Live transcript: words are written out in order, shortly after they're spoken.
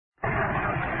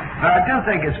But I do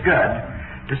think it's good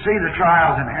to see the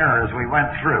trials and errors we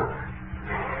went through.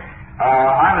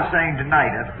 I was saying tonight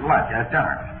at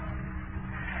dinner,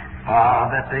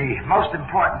 that the most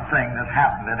important thing that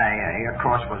happened in AA, of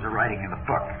course, was the writing of the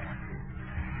book.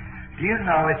 Do you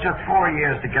know it took 4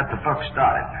 years to get the book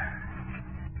started?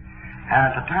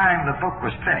 And at the time the book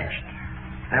was finished,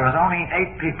 there was only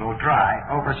 8 people dry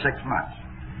over 6 months.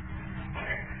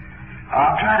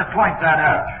 I'm trying to point that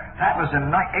out. That was in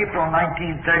April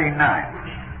 1939.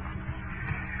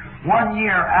 1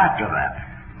 year after that,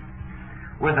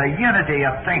 with a unity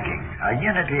of thinking, a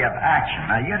unity of action,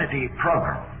 a unity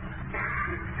program,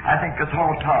 I think this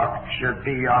whole talk should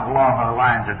be along the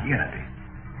lines of unity,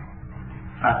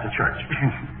 not the church.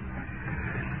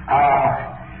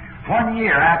 1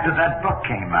 year after that book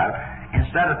came out,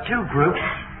 instead of 2 groups,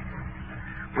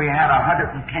 we had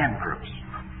 110 groups.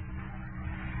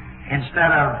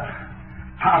 Instead of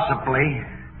possibly,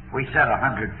 we said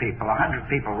 100 people. 100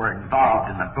 people were involved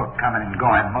in the book coming and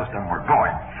going. Most of them were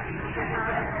going.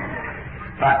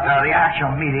 But the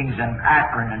actual meetings in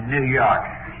Akron and New York,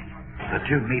 the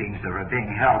 2 meetings that were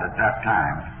being held at that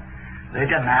time, they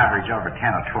didn't average over 10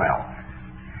 or 12.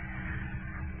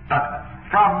 But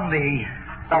from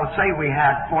say we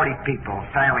had 40 people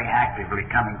fairly actively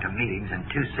coming to meetings in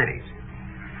 2 cities.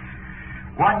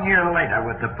 1 year later,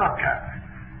 with the book out,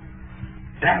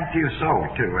 damn few sold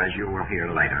too, as you will hear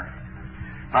later.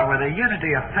 But with a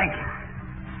unity of thinking,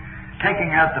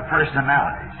 taking out the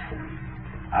personalities,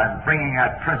 and bringing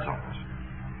out principles.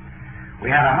 We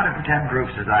had 110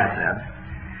 groups, as I said,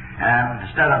 and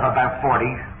instead of about 40,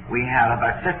 we had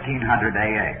about 1,500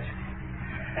 AAs.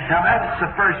 Now that's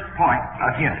the first point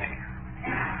of unity.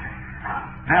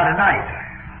 Now tonight,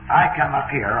 I come up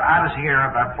here. I was here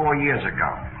about 4 years ago.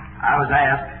 I was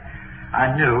asked,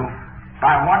 I knew,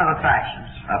 by one of the factions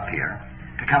up here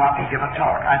to come up and give a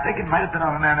talk. I think it might have been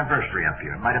on an anniversary up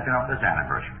here. It might have been on this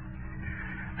anniversary.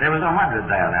 There was 100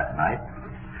 there that night.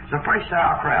 It's a pretty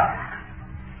sour crowd.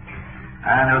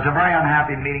 And it was a very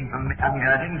unhappy meeting for me. I mean,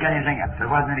 I didn't get anything.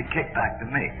 There wasn't any kickback to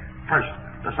me, personally.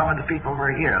 To some of the people who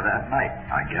were here that night,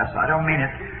 I guess. I don't mean it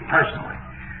personally.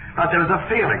 But there was a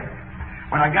feeling.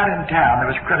 When I got in town, there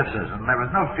was criticism. There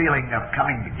was no feeling of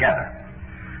coming together.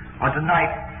 But tonight,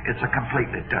 it's a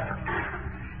completely different.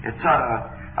 It's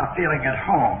a feeling at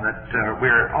home that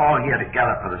we're all here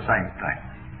together for the same thing.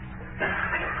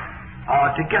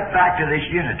 To get back to this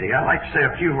unity, I'd like to say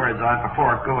a few words on it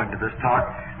before I go into this talk,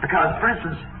 because, for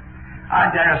instance, I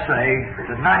dare say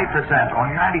that 90% or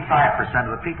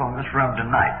 95% of the people in this room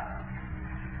tonight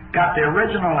got the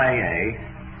original AA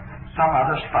some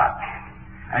other spot.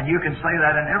 And you can say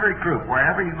that in every group,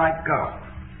 wherever you might go.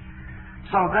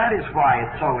 So that is why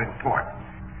it's so important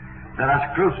that us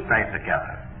groups stay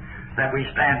together, that we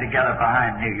stand together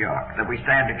behind New York, that we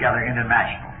stand together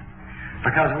internationally.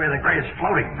 Because we're the greatest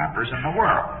floating members in the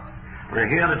world. We're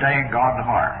here today and gone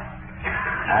tomorrow.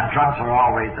 And trumps are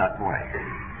always that way.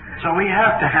 So we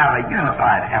have to have a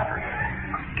unified effort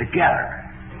together.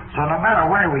 So no matter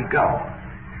where we go,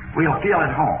 we'll feel at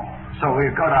home. So we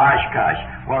go to Oshkosh.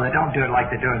 Well, they don't do it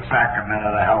like they do in Sacramento.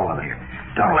 The hell with it.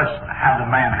 Don't let's have the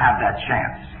man have that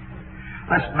chance.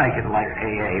 Let's make it like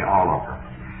AA all over.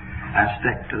 And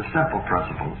stick to the simple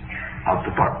principles of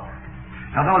the book.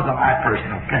 Now, those are my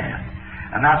personal opinions.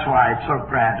 And that's why it's so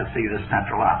grand to see this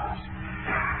central office.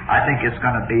 I think it's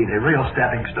going to be the real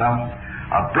stepping stone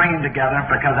of bringing together,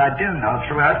 because I do know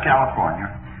throughout California,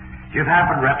 you've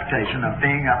had a reputation of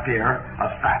being up here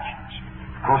of factions.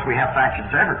 Of course, we have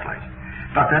factions every place,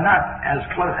 but they're not as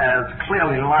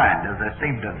clearly lined as they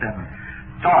seem to have been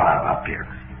thought of up here.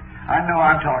 I know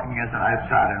I'm talking as an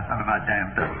outsider in some of my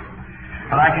damn business,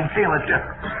 but I can feel a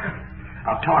difference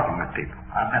of talking with people.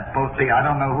 I met both the, I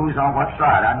don't know who's on what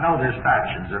side. I know there's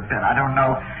factions have been. I don't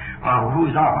know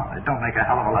who's on. It don't make a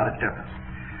hell of a lot of difference.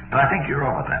 But I think you're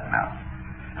over that now.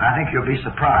 And I think you'll be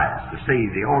surprised to see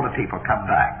the older people come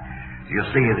back. You'll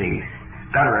see the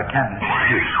better attendance of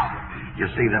youth.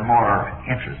 You'll see the more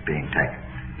interest being taken.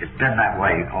 It's been that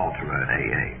way all throughout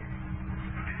AA.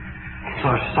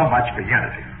 So much for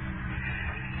unity.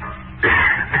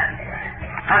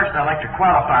 First, I'd like to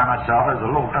qualify myself as a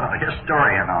little bit of a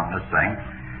historian on this thing.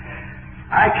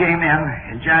 I came in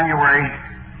January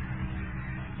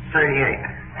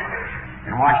 38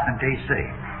 in Washington, D.C.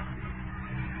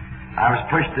 I was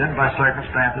pushed in by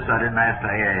circumstances I didn't ask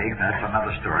AA. That's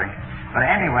another story. But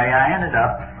anyway, I ended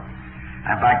up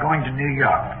by going to New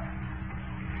York.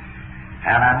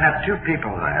 And I met 2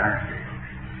 people there,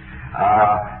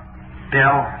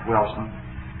 Bill Wilson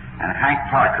and Hank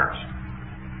Parkhurst,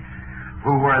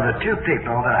 who were the 2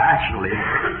 people that actually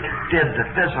did the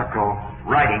physical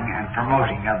writing and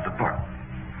promoting of the book.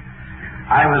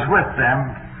 I was with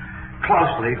them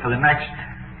closely for the next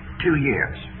 2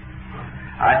 years.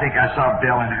 I think I saw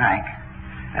Bill and Hank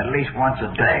at least once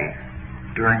a day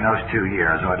during those 2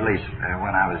 years, or at least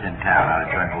when I was in town. I was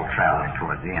doing a little traveling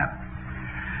towards the end.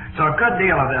 So a good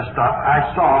deal of this stuff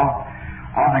I saw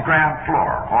on the ground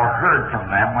floor or heard from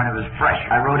them when it was fresh.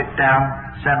 I wrote it down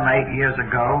 7 or 8 years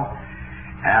ago,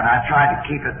 and I tried to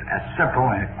keep it as simple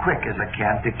and quick as I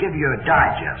can to give you a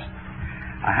digest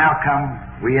of how come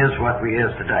we is what we is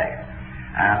today,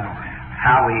 and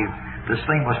how this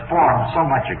thing was formed so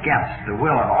much against the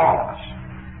will of all of us,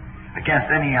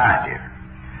 against any idea.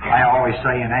 I always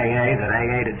say in AA that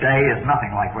AA today is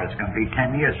nothing like what it's going to be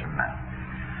 10 years from now.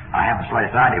 I haven't the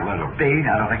slightest idea what it'll be,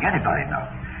 and I don't think anybody knows.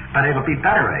 But it'll be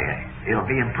better AA. It'll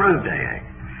be improved AA.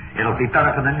 It'll be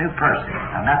better for the new person,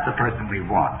 and that's the person we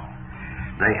want.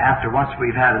 Once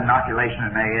we've had inoculation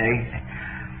in AA,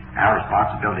 our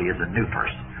responsibility is the new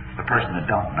person, the person that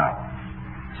don't know.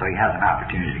 So he has an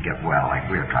opportunity to get well like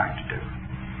we're trying to do.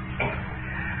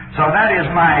 So that is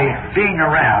my being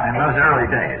around in those early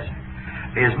days,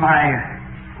 is my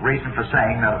reason for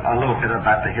saying a little bit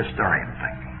about the historian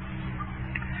thing.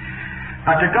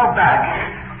 But to go back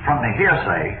from the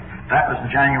hearsay, that was in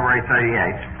January 38.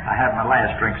 I had my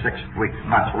last drink 6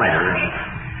 months later, in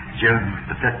June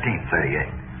the 15th, 38.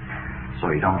 So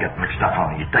you don't get mixed up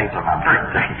on these dates on my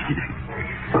birthday.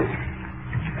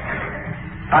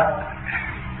 But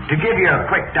to give you a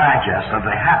quick digest of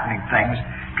the happening things,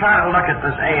 try to look at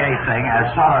this AA thing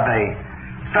as sort of a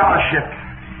fellowship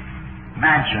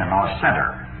mansion or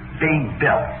center being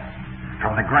built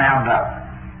from the ground up,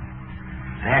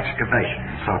 the excavation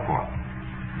and so forth.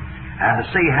 And to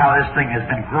see how this thing has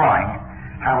been growing,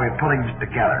 how we're putting it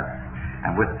together,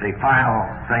 and with the final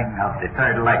thing of the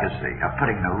third legacy of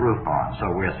putting the roof on, so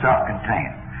we're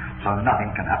self-contained, so nothing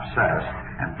can upset us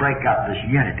and break up this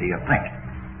unity of thinking.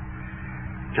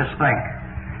 Just think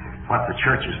what the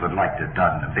churches would like to have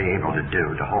done to be able to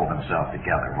do to hold themselves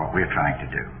together, what we're trying to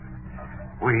do.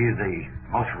 We, the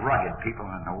most rugged people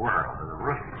in the world, are the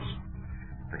ruthless,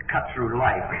 that cut through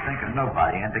life and think of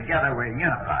nobody, and together we're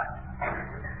unified.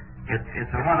 It's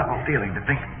a wonderful feeling to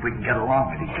think we can get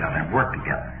along with each other and work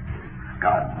together.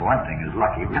 God, one thing is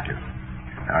lucky we do,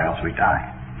 or else we die.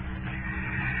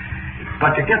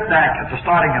 But to get back at the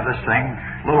starting of this thing,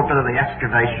 a little bit of the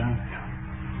excavation,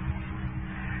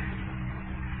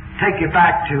 take you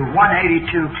back to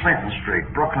 182 Clinton Street,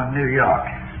 Brooklyn, New York,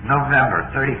 November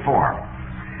 34.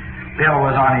 Bill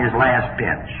was on his last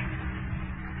binge.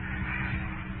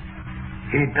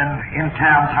 He'd been in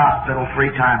Towns Hospital 3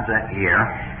 times that year,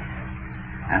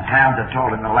 and Towns had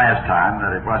told him the last time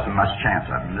that it wasn't much chance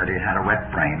of him, that he had a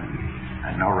wet brain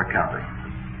and no recovery.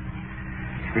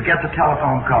 He gets a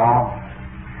telephone call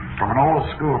from an old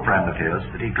school friend of his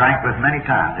that he drank with many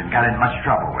times and got in much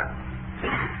trouble with,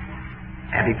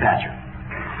 Eddie Thatcher.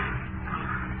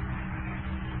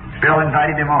 Bill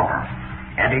invited him over.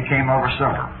 Eddie came over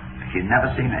sober. He'd never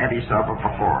seen Eddie sober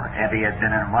before. Eddie had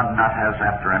been in one nut house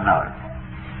after another.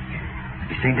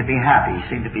 He seemed to be happy. He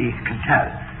seemed to be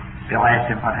contented. Bill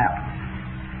asked him what happened.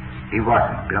 He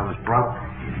wasn't. Bill was broke.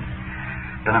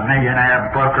 He'd been a millionaire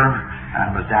broker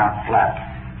and was down flat,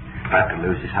 about to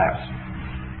lose his house.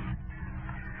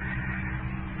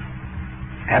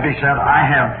 Eddie said, I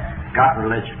have got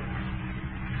religion.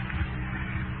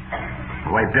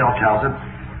 The way Bill tells it,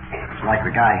 it's like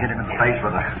the guy hit him in the face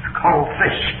with a cold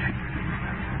fish.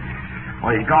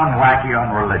 Well, he's gone wacky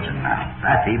on religion now.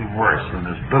 That's even worse than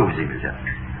this booze he was in.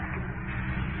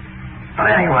 But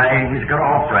anyway, he's a good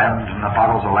old friend, and the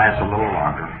bottles will last a little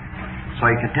longer. So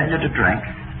he continued to drink.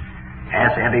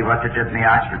 Asked Eddie what they did in the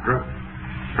Oxford group.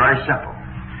 Very simple.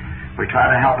 We try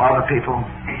to help other people,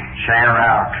 share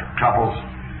our troubles,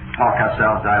 talk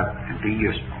ourselves out, and be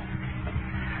useful.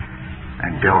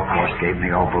 And Bill, of course, gave me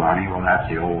the old baloney. Well, that's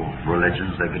the old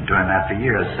religions. They've been doing that for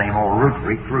years. Same old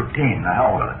routine. The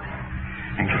hell with it.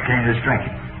 And continued his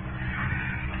drinking.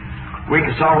 A week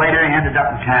or so later, he ended up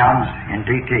in Towns, in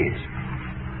DT's.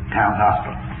 Towns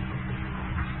Hospital.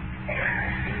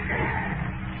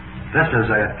 This is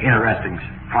an interesting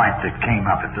point that came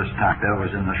up at this time. Bill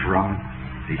was in this room,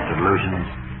 these delusions,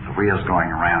 the wheels going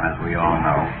around, as we all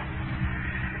know.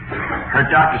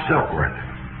 Heard Dr. Silkworth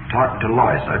talking to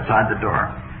Lois outside the door.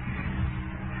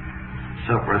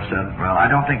 Silkworth said, well,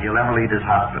 I don't think he'll ever leave this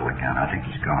hospital again. I think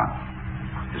he's gone.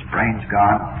 His brain's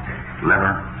gone,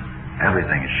 liver,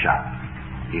 everything is shot.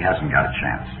 He hasn't got a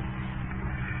chance.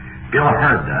 Bill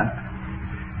heard that,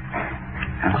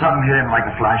 and something hit him like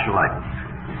a flash of light.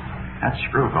 That's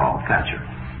screwball, Thatcher.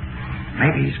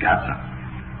 Maybe he's got something.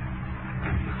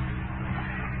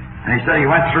 And he said he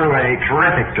went through a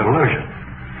terrific delusion,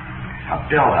 a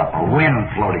buildup, a wind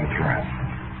floating through him.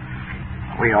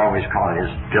 We always call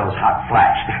it Bill's hot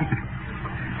flash.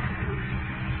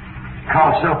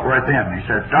 Called Silkworth in. He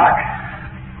said, Doc,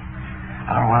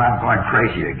 I don't know whether I'm going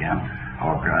crazy again.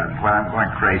 Oh, God, whether I'm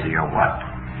going crazy or what.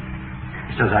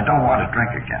 He says, I don't want to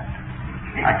drink again.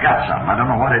 I got something. I don't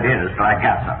know what it is, but I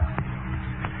got something.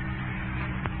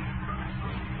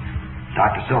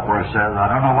 Dr. Silkworth says,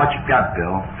 I don't know what you've got,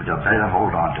 Bill, but you better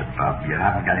hold on to it, Bub. You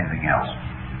haven't got anything else.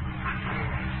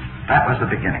 That was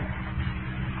the beginning.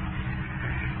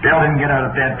 Bill didn't get out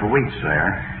of bed for weeks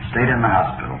there. Stayed in the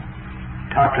hospital.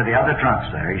 Talked to the other drunks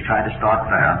there. He tried to start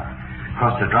there. Of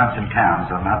course, the drunks in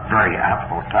towns are not very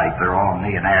affable type. They're all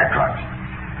millionaire drunks.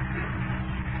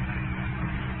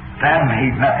 Then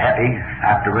he met Eddie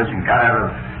afterwards and got out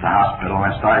of the hospital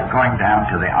and started going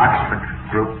down to the Oxford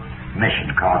Group mission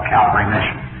called Calvary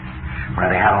Mission,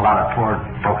 where they had a lot of poor,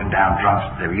 broken-down drunks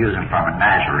that they were using for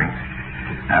menagerie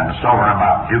and sobering them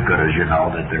up, do-gooders, you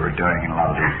know, that they were doing in a lot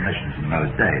of these missions in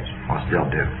those days, or still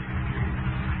do.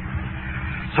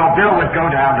 So Bill would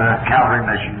go down to Calvary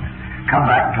Mission, come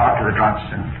back and talk to the drunks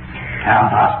in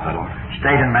town hospital.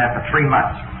 Stayed in there for 3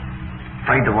 months,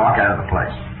 afraid to walk out of the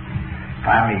place.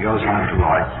 Finally, he goes home to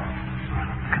Lloyd's,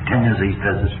 continues these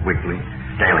visits weekly,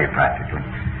 daily practically.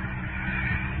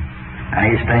 And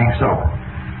he's staying sober.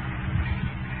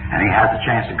 And he has a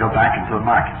chance to go back into the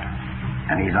market.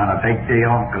 And he's on a big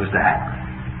deal, goes to Akron.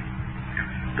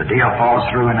 The deal falls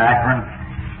through in Akron.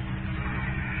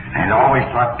 And he's always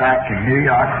thought back in New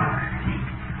York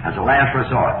as a last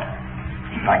resort.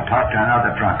 If I can talk to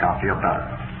another drunk, I'll feel better.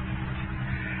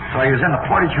 So he was in the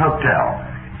Portage Hotel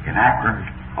in Akron,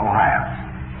 Ohio,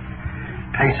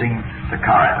 pacing the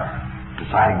corridor,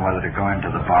 deciding whether to go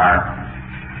into the bar.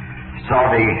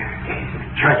 Saw the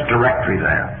church directory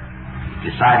there.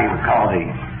 Decided he would call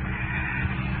the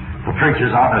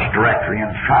preachers on this directory and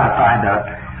try to find out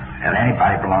if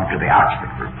anybody belonged to the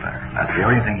Oxford Group there. That's the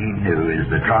only thing he knew is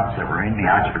the drunks that were in the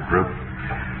Oxford Group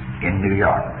in New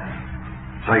York.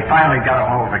 So he finally got a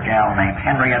hold of a gal named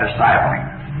Henrietta Seiberling,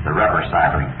 the rubber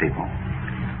Seiberling people.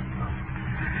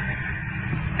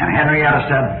 And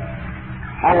Henrietta said,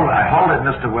 Hold it,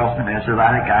 Mr. Wilson. He says,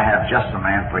 I think I have just the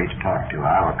man for you to talk to.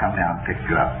 I will come down and pick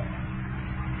you up.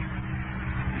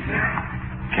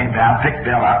 Came down, picked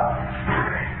Bill up,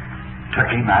 took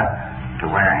him out to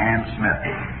Wareham Smith,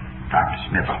 Dr.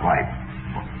 Smith's wife.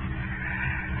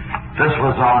 This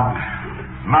was on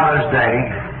Mother's Day,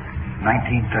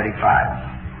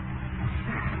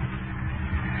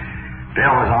 1935.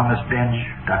 Bill was on this binge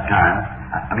that time.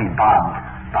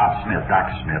 Bob Smith,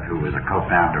 Dr. Smith, who was a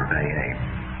co-founder of AA,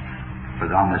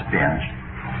 was on this binge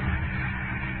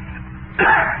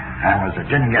and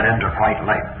didn't get in till quite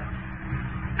late.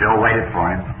 Bill waited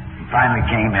for him. He finally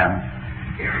came in,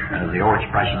 as the old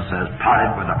expression says,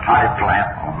 potted with a potted plant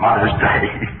on Mother's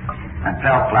Day and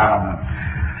fell flat on the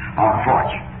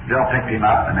porch. Bill picked him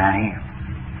up and Annie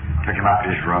took him up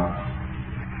to his room.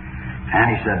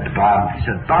 Annie said to Bob,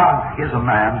 Bob, here's a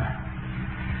man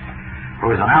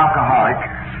who is an alcoholic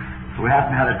who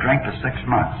hasn't had a drink for 6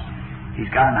 months.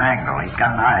 He's got an angle. He's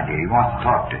got an idea. He wants to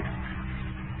talk to you.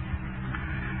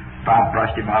 Bob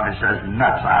brushed him off and says,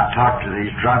 nuts. I've talked to these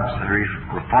drunks, these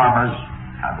reformers,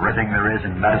 everything there is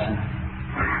in medicine.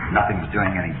 Nothing's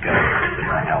doing any good.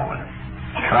 The hell with it.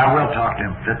 But I will talk to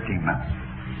him 15 minutes.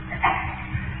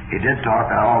 He did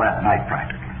talk all that night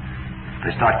practically.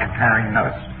 They start comparing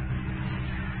notes.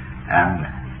 And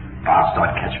Bob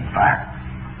started catching fire.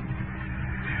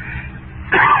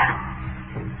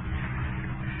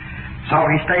 So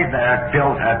he stayed there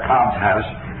at Bob's house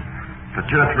for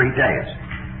 2 or 3 days.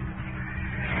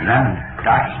 And then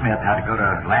Dr. Smith had to go to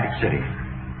Atlantic City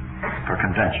for a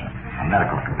convention, a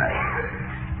medical convention.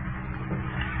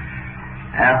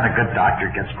 And the good doctor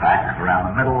gets back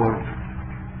around the middle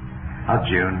of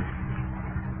June,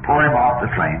 pour him off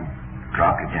the train,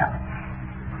 drunk again.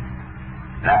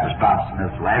 That was Bob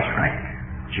Smith's last drink,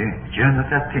 June the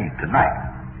 15th, tonight.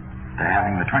 They're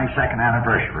having the 22nd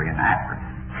anniversary in Akron.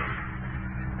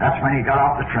 That's when he got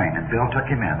off the train, and Bill took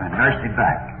him in and nursed him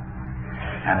back.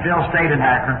 And Bill stayed in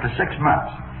Akron for 6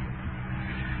 months.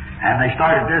 And they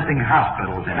started visiting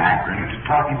hospitals in Akron,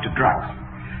 talking to drunks,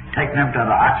 taking them to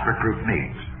the Oxford Group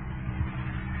meetings.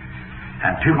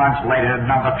 And 2 months later,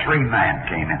 number 3 man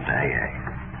came into AA.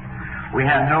 We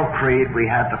had no creed. We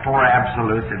had the 4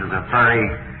 absolutes. It was a very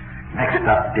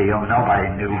mixed-up deal. Nobody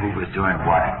knew who was doing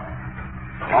what.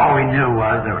 All we knew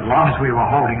was that as long as we were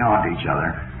holding on to each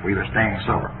other, we were staying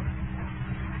sober.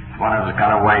 If one of us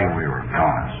got away, we were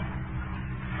goners.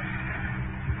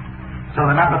 So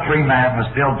the number 3 man was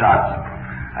Bill Dodson.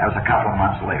 That was a couple of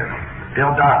months later.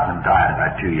 Bill Dawson died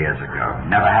about 2 years ago.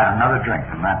 Never had another drink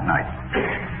from that night.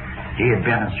 He had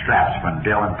been in straps when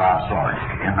Bill and Bob saw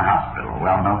him in the hospital, a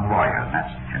well-known lawyer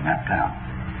in that town.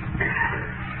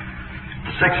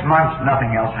 For 6 months,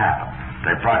 nothing else happened.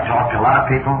 They probably talked to a lot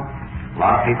of people. A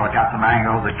lot of people got some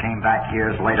angles that came back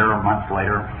years later or months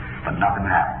later, but nothing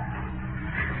happened.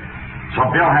 So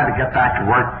Bill had to get back to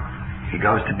work. He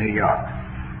goes to New York.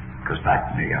 Goes back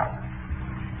to New York.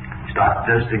 Starts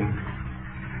visiting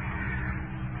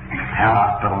Town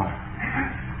Hospital,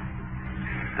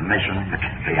 the mission,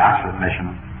 the Oxford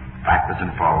mission, backwards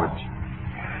and forwards.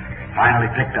 Finally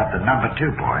picked up the number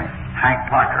 2 boy, Hank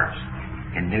Parkhurst,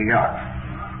 in New York.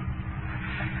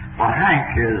 Well,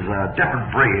 Hank is a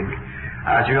different breed.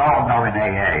 As you all know in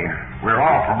AA, we're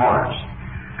all promoters.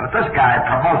 But this guy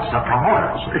promotes the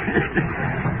promoters.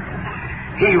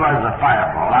 He was a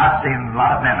fireball. I've seen a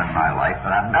lot of men in my life, but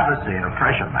I've never seen a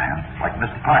pressure man like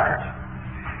Mr. Parkhurst.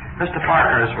 Mr.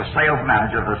 Parkhurst was sales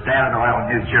manager of the Standard Oil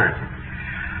in New Jersey.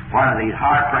 One of these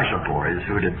high-pressure boys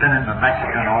who had been in the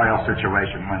Mexican oil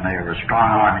situation when they were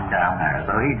strong-arming down there,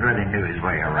 so he really knew his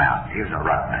way around. He was a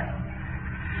roughneck.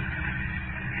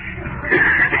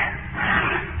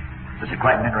 This is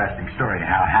quite an interesting story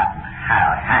how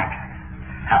Hank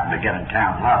happened to get in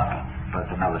town hospital, but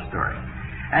it's another story.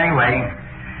 Anyway,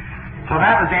 so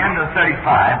that was the end of 35.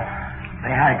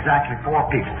 They had exactly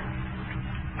 4 people.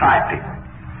 5 people.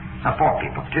 No, 4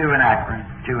 people. 2 in Akron,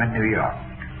 2 in New York.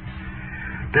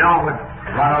 Bill would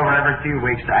run over every few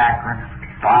weeks to Akron.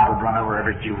 Bob would run over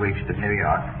every few weeks to New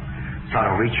York, sort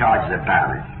of recharge their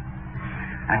batteries.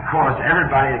 And of course,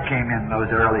 everybody that came in those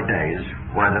early days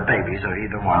were the babies of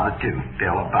either one of the 2,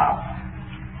 Bill or Bob.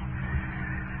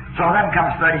 So then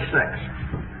comes 36.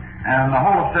 And in the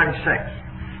whole of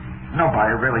 36,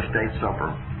 nobody really stayed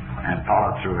sober and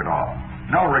followed through at all.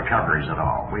 No recoveries at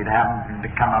all. We'd have them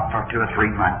to come up for 2 or 3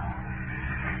 months.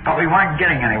 But we weren't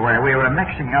getting anywhere. We were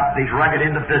mixing up these rugged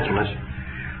individualists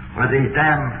with these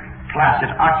damn placid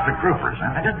Oxford groupers,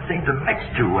 and they didn't seem to mix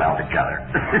too well together.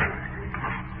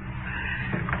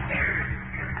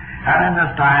 And in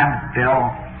this time, Bill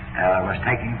was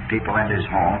taking people into his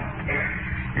home.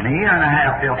 In a year and a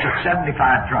half, Bill took 75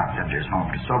 drunks into his home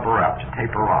to sober up, to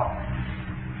taper off.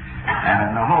 And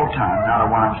in the whole time, not a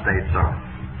one of them stayed sober.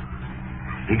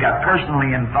 He got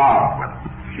personally involved with them.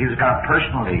 He was going to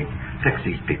personally fix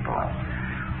these people up.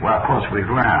 Well, of course, we've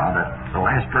learned now that the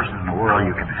last person in the world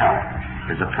you can help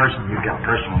is a person you get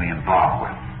personally involved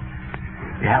with.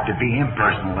 You have to be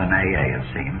impersonal in AA, it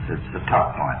seems. It's the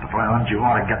tough point. The ones you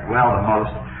want to get well the most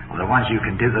are the ones you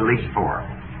can do the least for.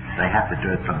 They have to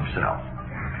do it for themselves.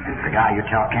 The guy you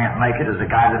tell can't make it is the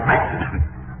guy that makes it.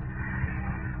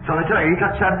 So they tell you, he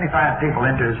got 75 people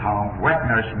into his home, wet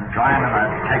nursing them, drying them out,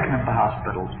 taking them to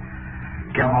hospitals,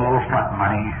 give them a little front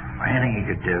money, or anything he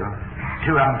could do.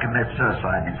 2 of them committed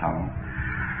suicide in his home.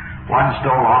 1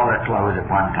 stole all their clothes at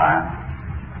one time,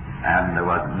 and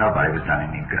nobody was done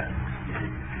any good.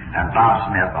 And Bob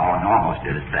Smith almost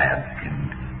did his dad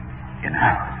in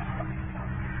Akron.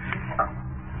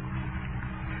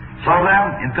 So then,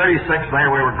 in 36, there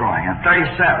we were going. In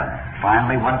 37,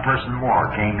 finally, 1 person more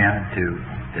came into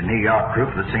the New York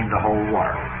group that seemed to hold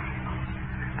water.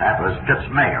 That was Fitz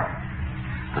Mayo,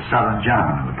 the Southern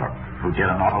gentleman in the book, who did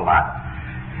an awful lot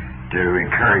to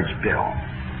encourage Bill.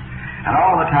 And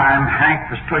all the time, Hank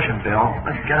was pushing Bill,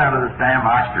 let's get out of this damn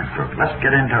Oxford group. Let's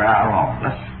get into our own.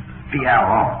 Let's be our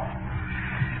own.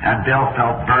 And Bill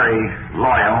felt very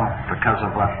loyal because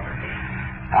of what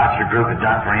Oxford group had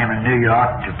done for him in New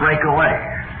York to break away.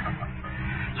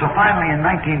 So finally, in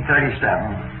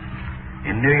 1937,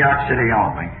 in New York City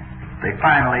only, they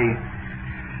finally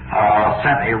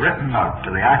sent a written note to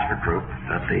the Oxford group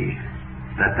that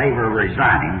they were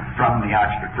resigning from the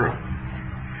Oxford group.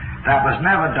 That was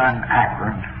never done in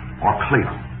Akron or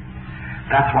Cleveland.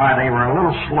 That's why they were a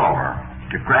little slower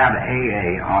to grab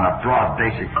AA on a broad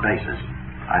basic basis,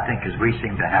 I think, as we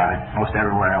seem to have it most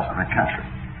everywhere else in the country.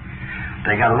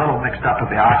 They got a little mixed up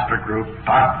with the Oxford group.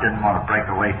 Bob didn't want to break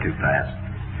away too fast.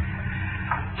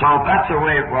 So that's the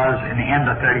way it was in the end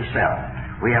of 37.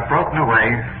 We had broken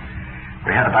away.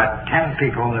 We had about 10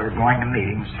 people that were going to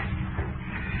meetings,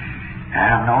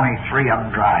 and only 3 of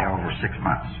them dry over 6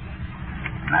 months.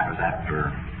 And that was after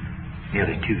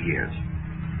nearly 2 years.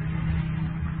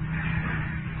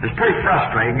 It was pretty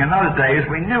frustrating. In those days,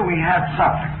 we knew we had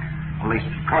something. At least,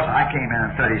 of course, I came in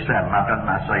 37. I better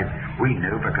not say we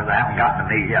knew, because I haven't gotten to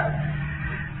me yet.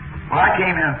 Well, I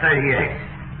came in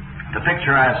 38. The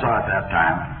picture I saw at that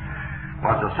time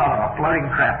was a sort of a floating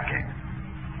crap king.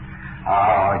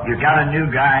 You got a new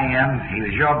guy in, he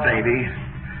was your baby,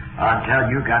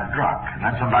 until you got drunk, and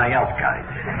then somebody else got it.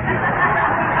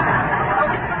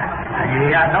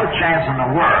 he had no chance in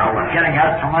the world of getting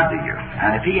out from under you.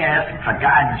 And if he asked for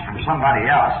guidance from somebody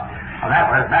else, well,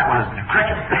 that was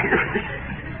cricket.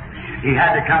 He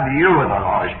had to come to you with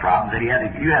all his problems, and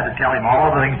you had to tell him all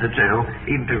the things to do,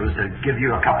 even if it was to give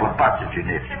you a couple of bucks if you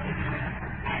needed.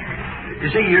 You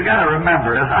see, you got to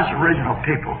remember, as us original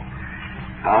people,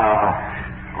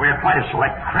 we are quite a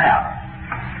select crowd.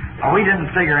 We didn't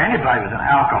figure anybody was an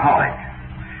alcoholic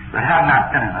that had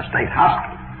not been in a state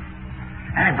hospital.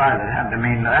 Anybody that had,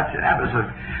 that was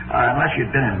unless you'd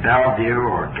been in Bellevue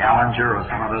or Gallinger or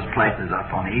some of those places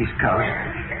up on the East Coast,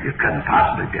 you couldn't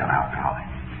possibly be an alcoholic.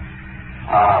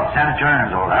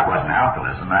 Sanitarians, that wasn't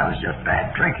alcoholism, that was just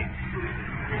bad drinking.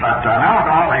 But an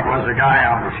alcoholic was a guy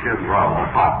on the Skid Row or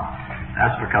bottom.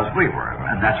 That's because we were,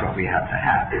 and that's what we had to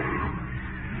have.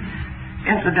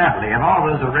 Incidentally, of all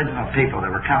those original people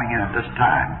that were coming in at this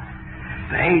time,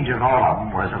 the age of all of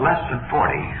them was less than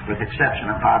 40, with the exception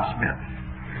of Bob Smith.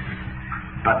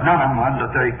 But none of them were under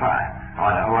 35,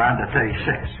 or under 36.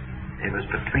 It was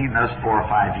between those 4 or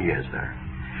 5 years there.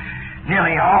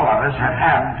 Nearly all of us had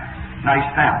had nice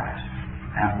families,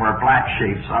 and were black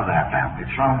sheeps of that family,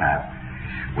 thrown out.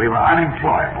 We were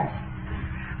unemployable.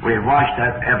 We had washed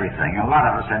out everything. A lot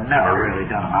of us had never really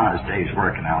done an honest day's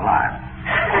work in our lives.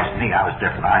 Of course, me, I was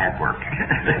different. I had work.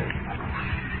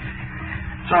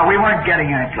 So we weren't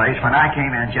getting any place when I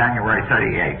came in January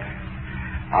 38,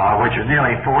 which was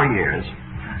nearly 4 years.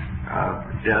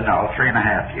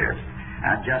 3.5 years.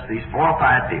 And just these 4 or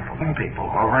 5 people,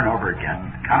 over and over again,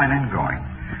 coming and going,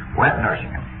 wet nursing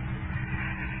them.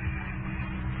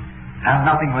 And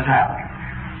nothing was happening.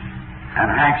 And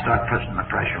Hank started pushing the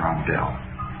pressure on Bill.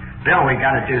 Bill, we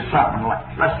got to do something.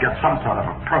 Let's get some sort of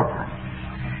a program.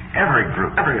 Every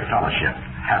group, every fellowship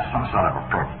has some sort of a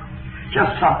program.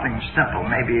 Just something simple,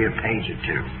 maybe a page or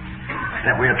 2,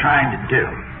 that we're trying to do.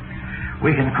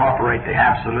 We can incorporate the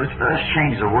absolutes, but let's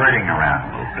change the wording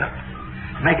around a little bit.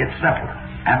 Make it simpler.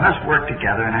 And let's work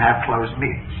together and have closed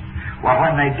meetings. Well,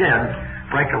 when they did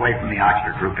break away from the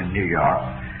Oxford group in New York,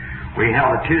 we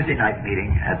held a Tuesday night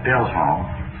meeting at Bill's home.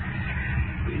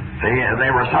 They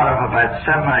were sort of about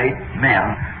 7 or 8 men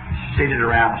seated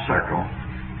around a circle,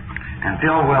 and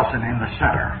Bill Wilson in the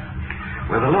center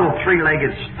with a little 3-legged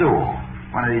stool,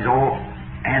 one of these old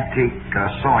antique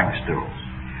sewing stools.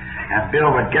 And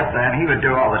Bill would get there, and he would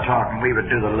do all the talking, we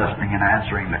would do the listening and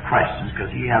answering the questions,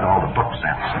 because he had all the book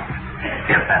sense,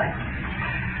 if any.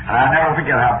 And I'll never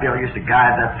forget how Bill used to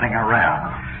guide that thing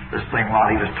around, this thing while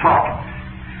he was talking.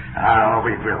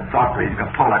 We thought we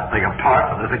could pull that thing apart,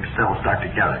 but the thing still stuck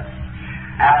together.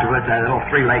 Afterwards, that little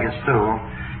 3-legged stool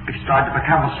started to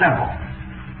become a symbol.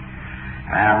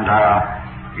 And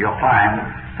you'll find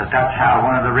that that's how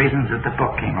one of the reasons that the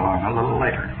book came along a little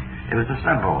later. It was a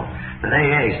symbol that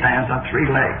AA stands on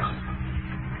 3 legs.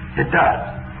 It does.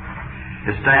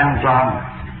 It stands on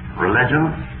religion,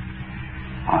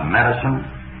 on medicine,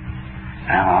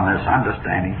 and on this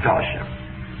understanding fellowship.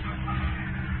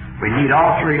 We need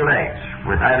all 3 legs.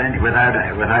 Without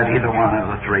either one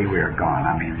of the 3, we are gone.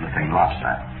 The thing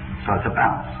lopsided. So it's a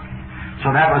balance.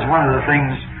 So that was one of the things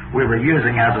we were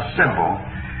using as a symbol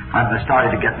when they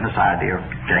started to get this idea of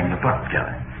getting the book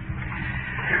together.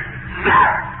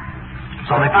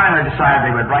 So they finally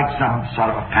decided they would write some sort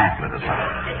of a pamphlet or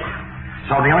something.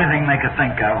 So the only thing they could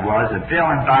think of was that Bill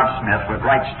and Bob Smith would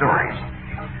write stories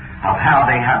of how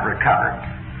they had recovered.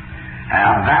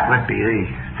 And that would be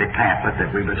the pamphlet that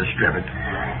we would distribute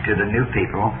to the new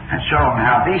people and show them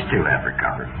how these 2 had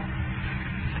recovered.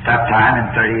 At that time, in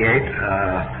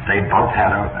 38, they both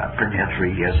had a pretty near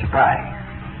 3-year sobriety.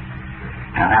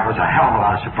 And that was a hell of a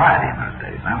lot of sobriety in those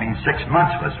days. 6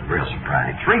 months was real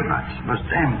sobriety. 3 months was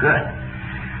damn good.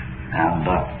 And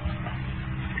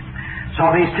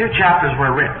so these 2 chapters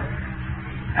were written.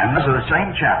 And those are the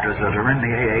same chapters that are in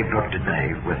the AA book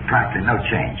today with practically no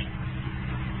change.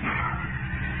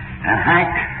 And Hank,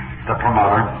 the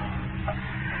promoter,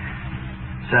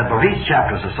 said, well, these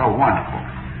chapters are so wonderful.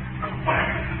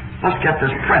 Let's get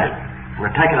this printed.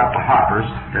 We'll take it up to Harper's.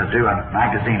 They'll do a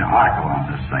magazine article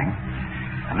on this thing.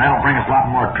 And that'll bring us a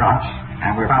lot more drunks.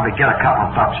 And we'll probably get a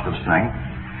couple of bucks for this thing.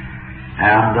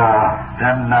 And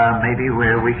then maybe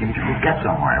we can get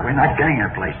somewhere. We're not getting a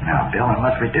place now, Bill,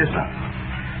 unless we do something.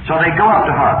 So they go up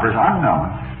to Harper's unknown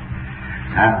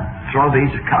and throw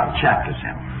these chapters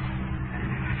in.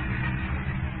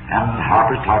 And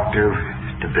Harper talked to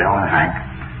Bill and Hank.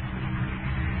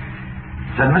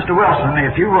 Said, Mr. Wilson,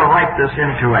 if you will write this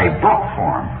into a book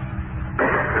form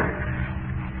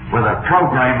with a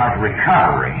program of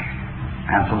recovery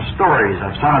and some stories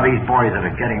of some of these boys that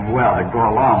are getting well to go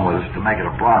along with us to make it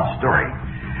a broad story,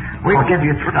 we will give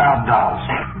you $3,000.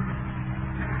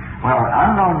 Well, an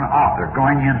unknown author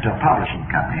going into a publishing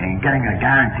company and getting a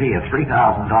guarantee of $3,000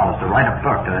 to write a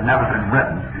book that had never been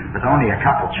written with only a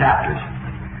couple chapters.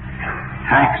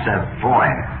 Hank said, boy,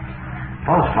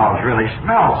 those fellows really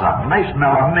smell something. They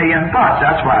smell $1 million.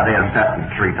 That's why they invested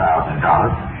 $3,000.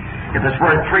 If it's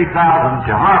worth $3,000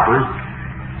 to Harper's,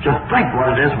 just think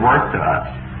what it is worth to us.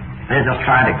 They're just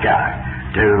trying to get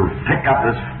to pick up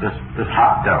this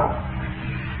hot dough.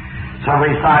 So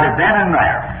we decided then and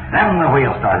there. Then the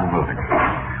wheel started moving.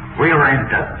 We were in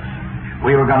business.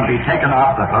 We were going to be taken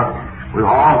off the hook. We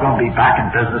were all going to be back in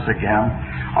business again.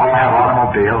 All have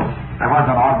automobiles. There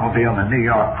wasn't an automobile in the New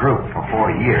York group for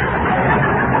 4 years.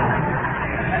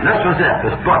 This was it,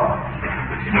 this book.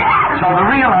 So the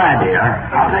real idea,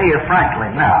 I'll tell you frankly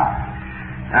now,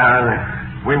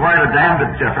 we weren't a damn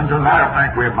bit different. As a matter of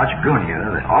fact, we're much goonier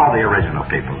than all the original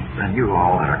people, than you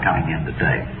all that are coming in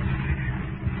today.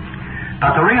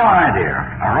 But the real idea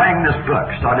of writing this book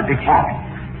started before me.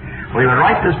 We would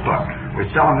write this book.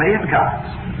 We'd sell 1 million copies.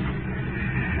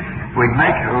 We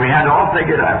had it all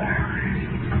figured out,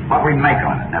 what we'd make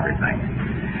on it and everything.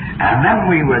 And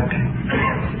then we would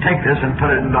take this and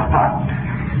put it in the fund.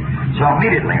 So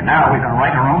immediately, now we're going to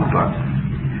write our own books.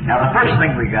 Now the first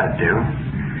thing we got to do,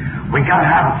 we got to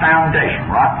have a foundation.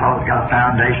 Rockefeller's got a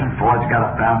foundation. Ford's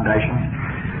got a foundation.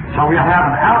 So we'll have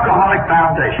an alcoholic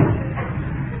foundation.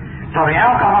 So the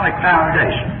Alcoholic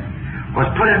Foundation was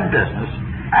put in business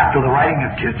after the writing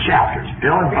of 2 chapters,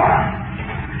 Bill and Bob.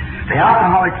 The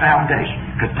Alcoholic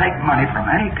Foundation could take money from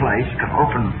any place, could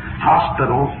open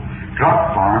hospitals, drug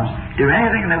farms, do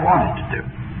anything they wanted to do,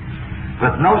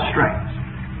 with no strings.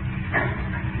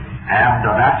 And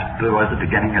that was the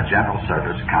beginning of General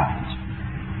Service Conference.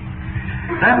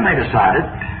 Then they decided,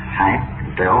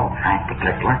 Hank, Bill, Hank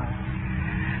particular.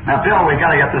 Now, Bill, we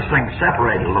got to get this thing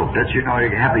separated a little bit. You know,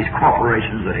 you have these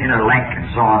corporations that interlink and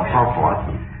so on and so forth.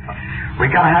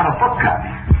 We got to have a book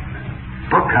company.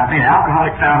 Book company, an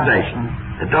Alcoholic Foundation.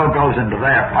 The dough goes into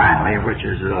there finally, which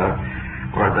is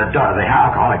where the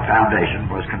Alcoholic Foundation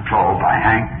was controlled by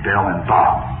Hank, Bill, and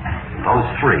Bob. Those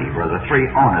 3 were the 3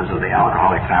 owners of the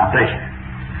Alcoholic Foundation.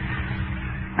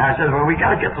 Now I said, well, we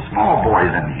got to get the small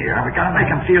boys in here. We got to make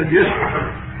them feel useful.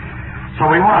 So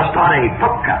we want to start a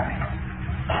book company.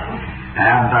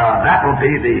 And that will be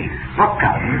the book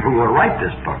company who will write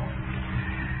this book.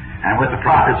 And with the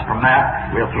profits from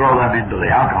that, we'll throw them into the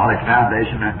Alcoholic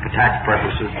Foundation, and for tax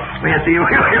purposes, we'll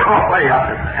all way up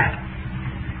to that.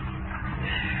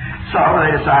 So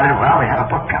they decided, well, we have a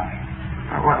book company.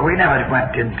 We never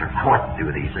went into court to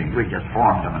do these things. We just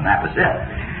formed them, and that was it.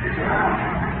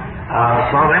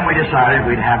 So then we decided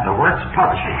we'd have the Works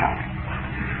Publishing Company.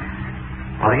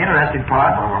 Well, the interesting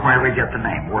part, where we get the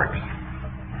name, Works.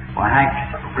 Well,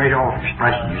 Hank's great old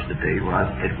expression used to be was,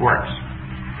 it works.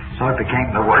 So it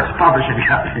became the Works Publishing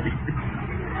Company.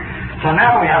 So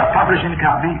now we have a publishing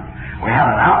company. We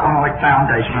have an Alcoholic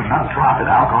Foundation, a non-profit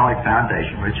Alcoholic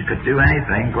Foundation, which you could do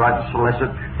anything, go out and solicit,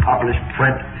 publish,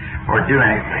 print, or do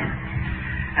anything.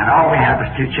 And all we had was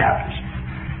 2 chapters.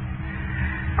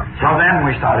 So then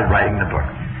we started writing the book.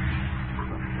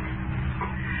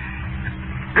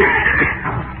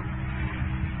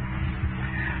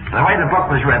 The way the book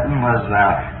was written was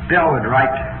Bill would write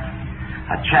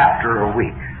a chapter a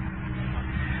week.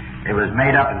 It was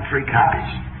made up in 3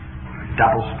 copies,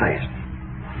 double-spaced,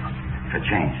 for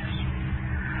changes.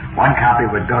 1 copy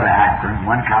would go to Akron,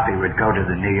 1 copy would go to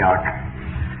the New York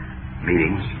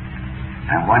meetings,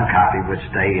 and 1 copy would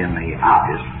stay in the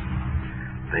office.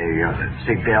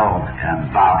 See, Bill and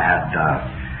Bob had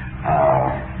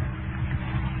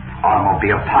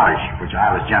automobile polish, which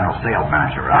I was general sales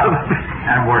manager of,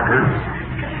 and workers,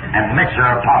 and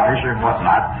mixer, polisher, and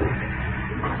whatnot.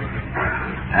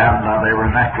 And they were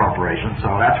in that corporation,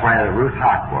 so that's where the Ruth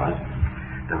Hawk was.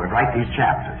 They would write these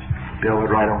chapters. Bill would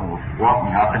write them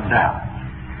walking up and down,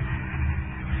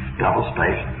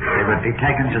 double-spaced. They would be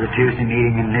taken to the Tuesday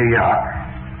meeting in New York.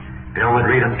 Bill would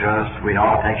read them to us. We'd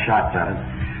all take shots at it.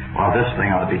 Well, this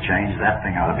thing ought to be changed, that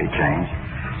thing ought to be changed.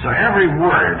 So every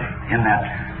word in that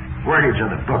wordage of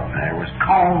the book there was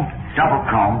combed,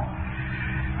 double-combed,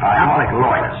 like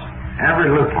lawyers. Every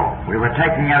loophole. We were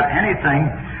taking out anything,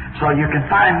 so you can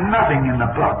find nothing in the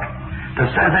book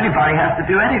that says anybody has to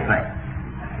do anything.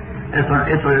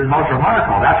 It's the most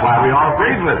remarkable. That's why we all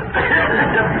agreed with it. It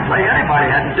didn't say anybody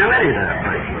had to do anything.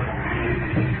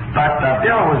 But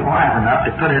Bill was wise enough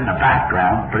to put it in the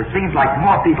background, but it seems like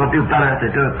more people do better if they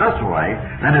do it this way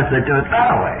than if they do it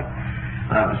that way.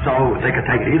 So they could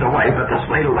take it either way, but this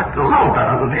way it looked a little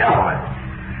better than the other way.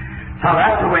 So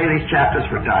that's the way these chapters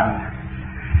were done.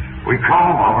 We'd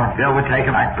call them over, Bill would take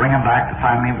them, I'd bring them back the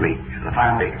following week.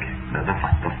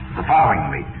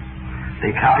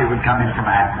 The copy would come in from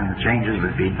Akron, and the changes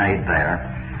would be made there,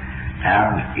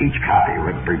 and each copy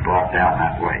would be brought down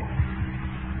that way.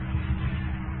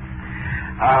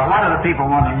 A lot of the people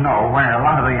want to know where a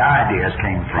lot of the ideas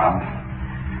came from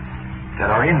that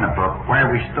are in the book,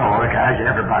 where we stole it. As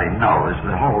everybody knows,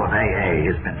 the whole of AA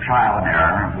has been trial and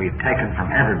error, and we've taken from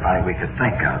everybody we could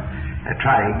think of to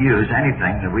try to use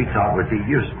anything that we thought would be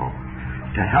useful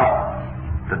to help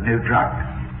the new drunk.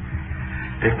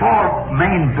 The 4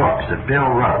 main books that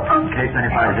Bill wrote, in case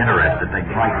anybody's interested, they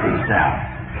can write these down,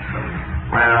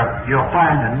 where you'll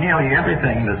find that nearly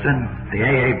everything that's in the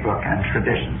AA book and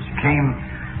traditions came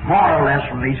more or less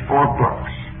from these 4 books.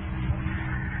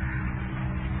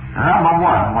 Number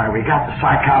 1, where we got the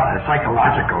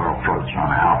psychological approach on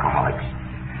alcoholics,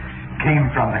 came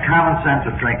from The Common Sense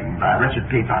of Drinking by Richard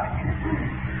Peabody.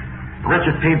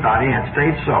 Richard Peabody had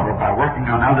stayed sober by working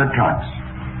on other drunks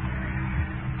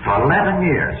for 11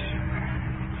 years.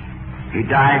 He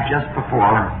died just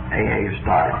before AA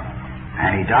started,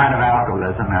 and he died of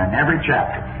alcoholism, and in every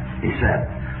chapter he said,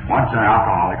 once an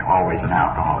alcoholic, always an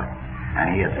alcoholic.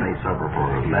 And he had stayed sober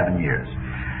for 11 years.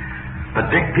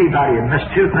 But Dick Peabody had missed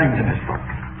 2 things in his book.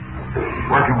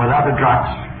 Working with other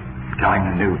drunks, telling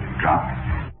the new drunk,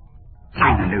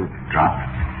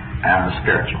 and the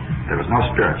spiritual. There was no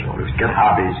spiritual. It was get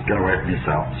hobbies, get away from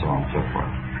yourself, and so on and so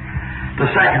forth. The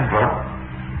second book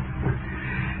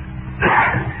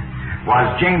was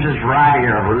James's variety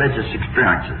of religious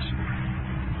experiences.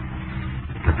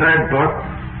 The third book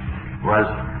was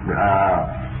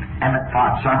Emmett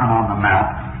Fox Sermon on the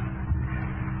Mount,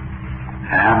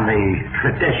 and the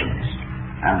traditions,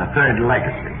 and the third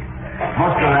legacy.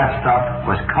 Most of that stuff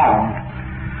was combed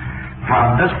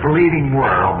from This Believing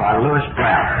World by Lewis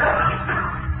Brown.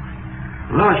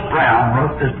 Lewis Brown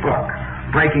wrote this book,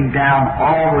 breaking down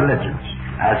all religions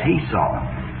as he saw them.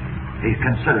 He's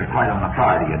considered quite an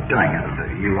authority in doing it.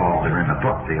 You all that are in the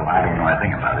book feel I don't know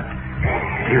anything about it.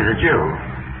 He was a Jew.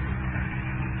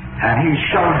 And he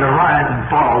showed the rise and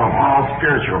fall of all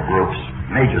spiritual groups,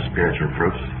 major spiritual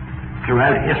groups,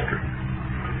 throughout history.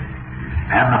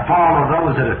 And the fall of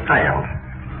those that had failed,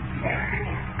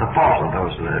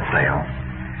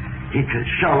 he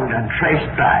showed and traced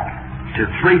back to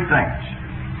 3 things.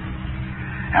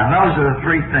 And those are the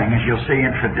 3 things you'll see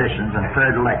in traditions and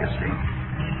third legacy,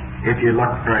 if you look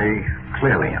very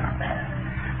clearly in them.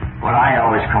 What I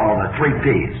always call the 3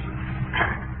 P's.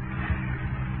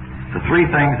 The 3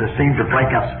 things that seem to break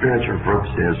up spiritual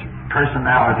groups is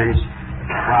personalities,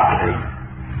 property,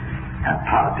 and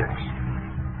politics.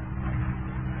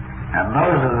 And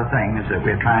those are the things that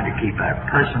we're trying to keep our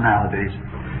personalities,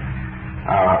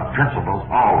 principles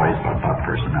always above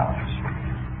personalities.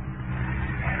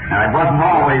 Now, it wasn't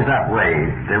always that way.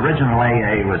 The original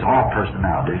AA was all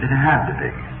personalities. It had to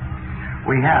be.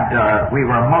 We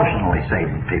were emotionally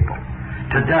saving people.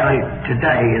 Today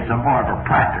it's a more of a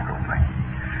practical thing.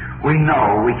 We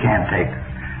know we can't take,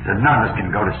 that none of us can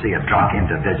go to see a drunk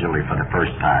individually for the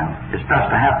first time. It's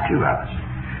best to have 2 of us,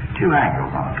 2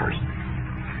 angles on a person.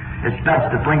 It's best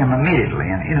to bring them immediately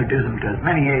and introduce them to as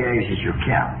many AAs as you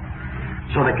can,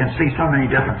 so they can see so many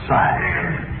different sides.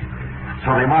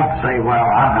 So they won't say, well,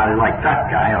 I'm not like that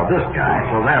guy or this guy,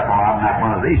 so therefore I'm not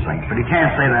one of these things. But you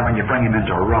can't say that when you bring him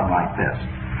into a room like this,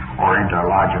 or into a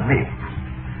larger meeting.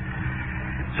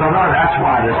 So that's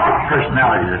why this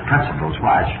personality, this principles,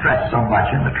 why it's stressed so much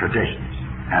in the traditions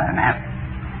and in that.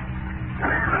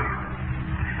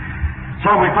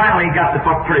 So we finally got the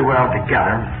book pretty well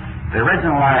together. The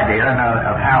original idea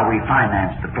of how we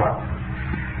financed the book,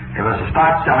 it was a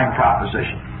stock selling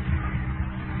proposition.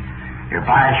 You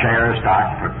buy a share of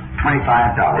stock for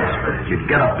 $25. You'd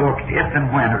get a book if and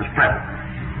when it was printed.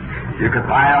 You could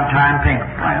buy it on time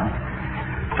payment plan.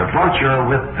 The brochure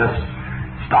with this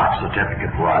stock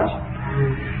certificate was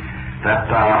that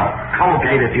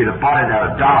Colgate, if you'd have bought it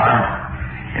at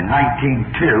 $1 in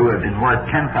 1902, had been worth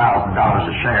 $10,000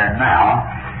 a share now.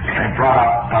 They brought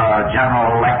up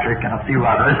General Electric and a few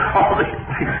others.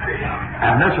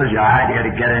 And this was your idea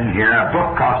to get in here. A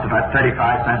book cost about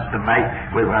 35 cents to make.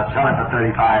 We were selling for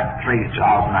 $3,000.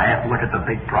 I have to look at the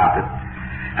big profit.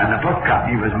 And the book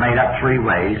company was made up 3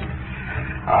 ways.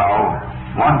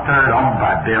 1/3 owned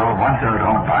by Bill, 1/3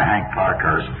 owned by Hank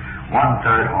Parkhurst,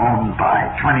 1/3 owned by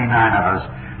 29 of us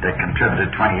that contributed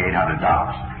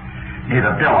 $2,800.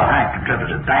 Neither Bill or Hank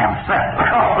contributed a damn cent.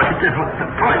 All they did was the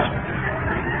push.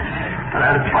 But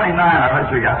out of 29 of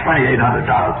us, we got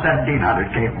 $2,800. $1,700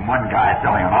 came from one guy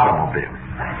selling an automobile.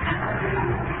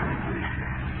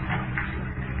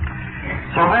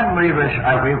 So then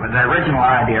the original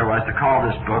idea was to call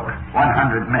this book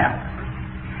 100 Men.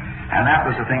 And that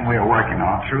was the thing we were working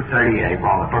on through 38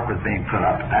 while the book was being put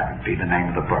up. That would be the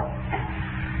name of the book.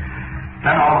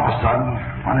 Then all of a sudden,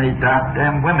 one of these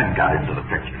damn women got into the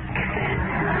picture.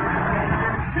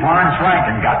 Florence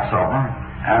Rankin got sober,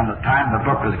 and the time the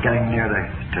book was getting near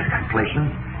to completion,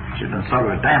 she'd been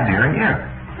sober damn near a year.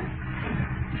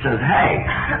 He says, hey,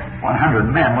 100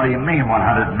 men, what do you mean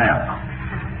 100 men?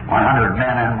 100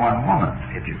 men and one woman,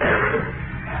 if you will.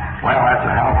 Well, that's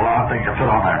a hell of a long thing to put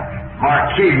on there.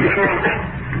 Marquee.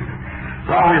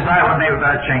 So we decided maybe we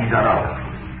better change that over.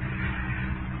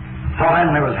 So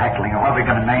then there was heckling, what are we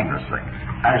going to name this thing?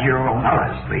 As you will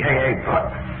notice, the AA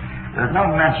book, there's no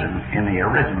mention in the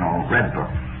original Red Book,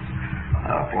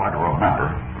 Floyd will remember,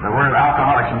 the word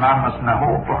Alcoholics Anonymous in the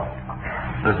whole book.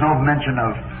 There's no mention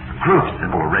of groups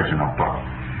in the original book.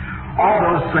 All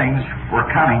those things were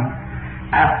coming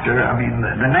after,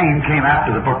 the name came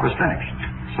after the book was finished.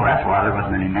 So that's why there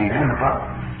wasn't any name in the book.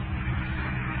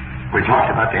 We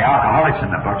talked about the alcoholics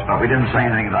in the books, but we didn't say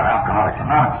anything about Alcoholics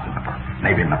Anonymous in the book.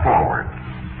 Maybe in the foreword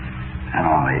and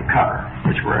on the cover,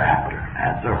 which were after,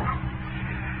 adds over.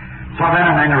 So then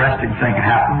an interesting thing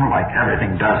happened, like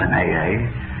everything does in AA.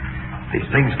 These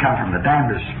things come from the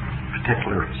damnedest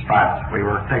particular spots. We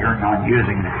were figuring on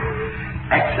using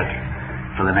exit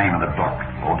for the name of the book.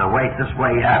 Or the way this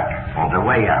way out. Or the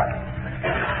way out.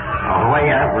 Well, the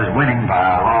way out was winning by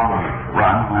a long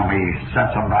run when we sent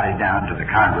somebody down to the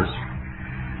Congress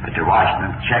to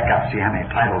Washington to check up, see how many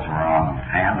titles were on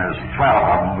hand. There's 12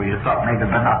 of them. We thought maybe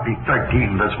there might not be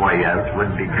 13 this way out. It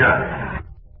wouldn't be good.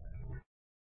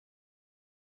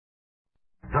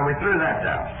 So we threw that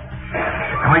down.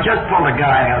 And we just pulled a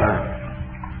guy out of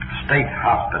state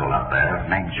hospital up there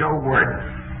named Joe Worden,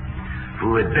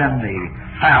 who had been the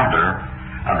founder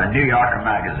of the New Yorker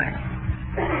magazine.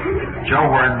 Joe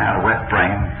Worden had a wet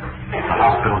brain. The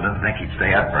hospital didn't think he'd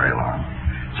stay up very long.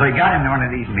 So he got into one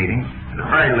of these meetings at a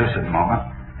very lucid moment.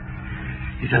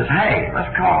 He says, hey,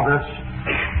 let's call this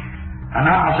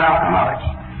Anonymous Alcoholics.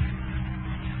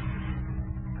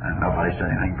 And nobody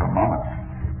said anything for a moment.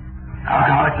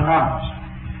 Alcoholics Anonymous.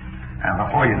 And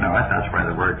before you know it, that's where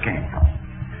the word came from.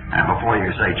 And before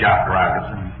you say Jock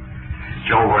Robinson,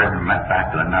 Joe Worden went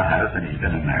back to the nut house and he's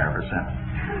been in there ever since.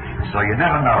 So you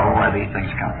never know where these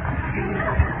things come from.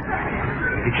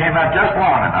 He came out just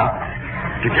long enough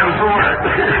to give us the word.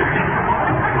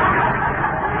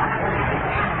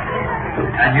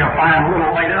 And you'll find a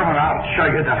little later when I'll show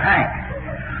you that Hank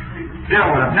Bill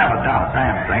would have never done a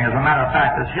damn thing. As a matter of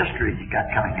fact, this history he got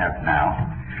coming out now,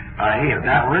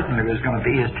 that originally was going to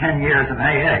be his 10 years in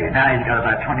AA. Now he's got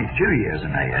about 22 years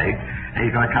in AA, and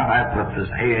he's going to come out with this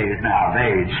AA is now of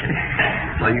age.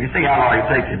 So you can see how long it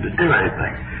takes him to do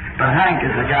anything. But Hank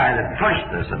is the guy that pushed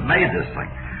this and made this thing,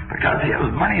 because he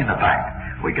has money in the bank.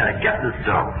 We got to get this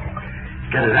dough,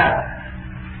 get it out.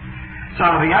 So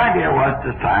the idea was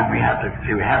this time we had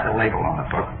the label on the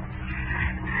book,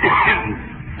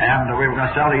 and we were going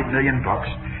to sell 8 million books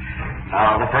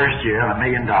the first year, $1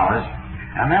 million.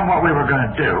 And then what we were going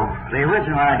to do, the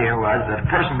original idea was that a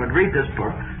person would read this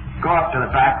book, go up to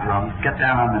the back room, get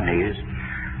down on the knees,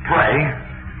 pray,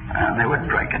 and they wouldn't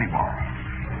drink anymore.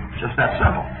 Just that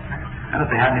simple. And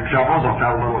if they had any troubles or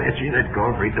felt a little itchy, they'd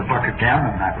go and read the book again,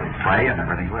 and that would pray, and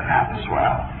everything would happen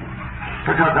swell.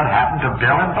 Because that happened to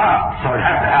Bill and Bob, so it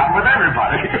had to happen with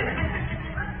everybody.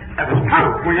 That was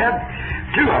true. We had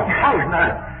 2 of them. Oh, no.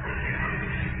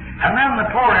 And then the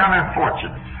poor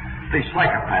unfortunates, these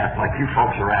psychopaths like you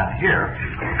folks around here,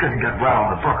 couldn't get well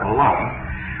on the book alone.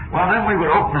 Well, then we would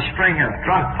open a string of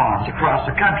drug farms across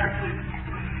the country.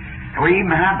 And we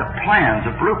even had the plans,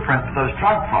 the blueprint for those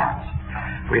drug farms.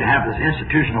 We'd have this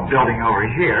institutional building over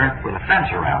here with a fence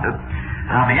around it.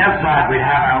 And on the outside, we'd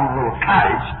have our own little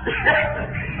cottage.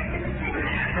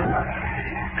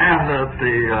 And at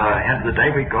the end of the day,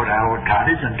 we'd go to our own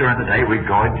cottage, and during the day, we'd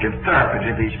go and give therapy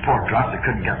to these poor drunks that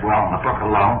couldn't get well on the book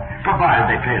alone, provided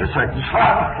they paid a certain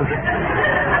sum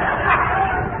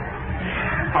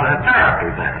for the therapy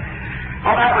there.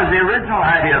 Well, that was the original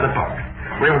idea of the book.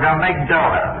 We were going to make dough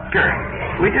out of it, period.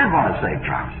 We did want to save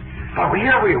drunks. But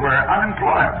here we were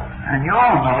unemployed. And you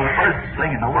all know the first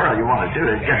thing in the world you want to do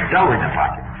is get dough in your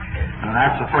pocket. And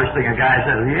that's the first thing a guy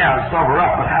says, yeah, I'll sober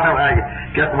up, but how do I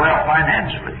get well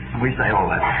financially? And we say, oh,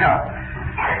 that's tough.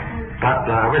 But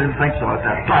we didn't think so at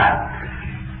that time.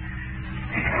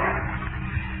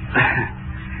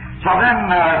 So then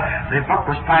the book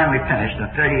was finally finished in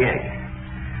 38.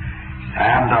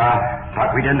 And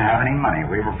but we didn't have any money.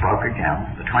 We were broke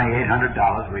again. The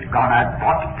 $2,800, we'd gone out and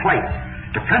bought the plates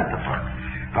to print the book.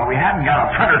 But we hadn't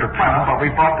got a printer to print them, but we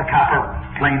bought the copper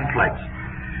plain plates.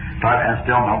 And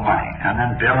still no money. And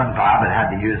then Bill and Bob had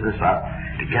to use this up.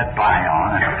 to get by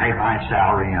on and to pay my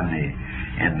salary in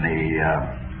the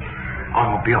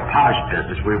automobile polish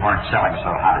business. We weren't selling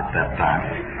so hot at that time.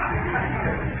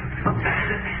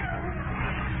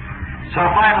 So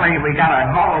finally, we got a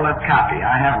monolith copy.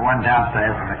 I have one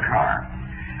downstairs in the car.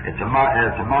 It's a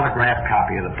monographed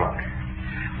copy of the book.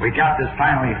 We got this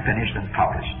finally finished and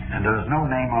published, and there was no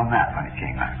name on that when it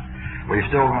came out. We were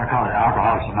still going to call it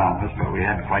Alcoholics Anonymous, but we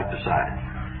hadn't quite decided.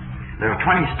 There were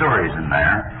 20 stories in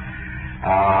there.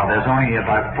 There's only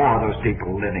about 4 of those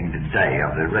people living today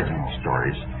of the original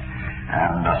stories,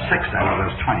 and 6 out of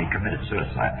those 20 committed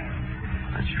suicide.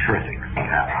 That's terrific.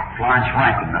 Florence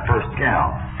Rankin, the first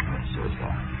gal, committed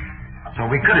suicide. So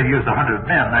we could have used 100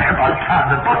 men there by the time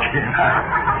the book came out.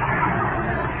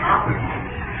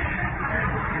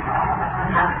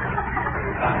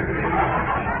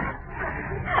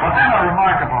 Well, then a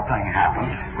remarkable thing happened.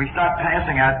 We started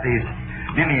passing out these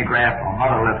mimeograph or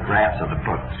monolithographs of the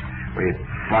books. We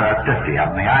brought out 50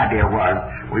 of them. The idea was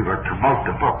we would promote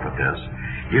the book with this.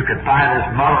 You could buy this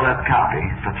monolith copy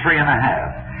for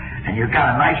 $3.50, and you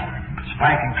got a nice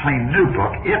spanking clean new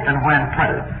book if and when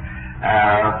printed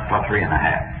for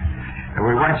 $3.50.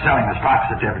 We weren't selling the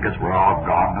stock certificates. Were all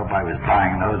gone. Nobody was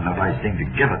buying those. Nobody seemed to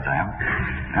give it them.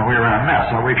 And we were in a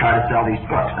mess, so we tried to sell these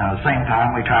books. And at the same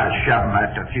time, we tried to shove them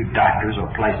at a few doctors or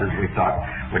places we thought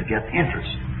would get interest.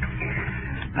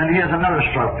 Then here's another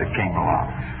stroke that came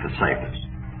along to save us.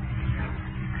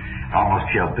 Almost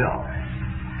killed Bill.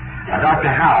 Dr.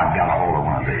 Howard got a hold of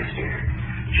one of these.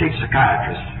 Chief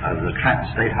psychiatrist of the Trenton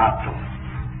State Hospital.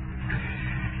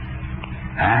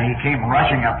 And he came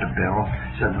rushing up to Bill,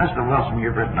 said, "Mr. Wilson,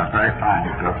 you've written a very fine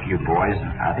book, you boys, and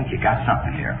I think you got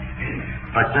something here."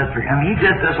 But said, and he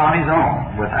did this on his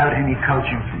own, without any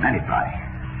coaching from anybody.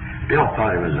 Bill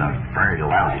thought it was a very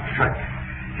lousy trick.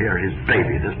 Here, his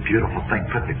baby, this beautiful thing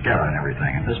put together and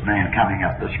everything, and this man coming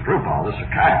up, this screwball, this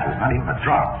psychiatrist, not even a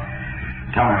drunk,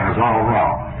 telling him it was all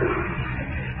wrong.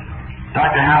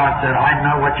 Dr. Howard said, "I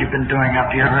know what you've been doing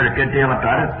up here. Heard a good deal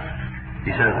about it." He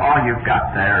says, "All you've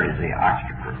got there is the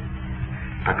Oxford group.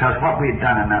 Because what we've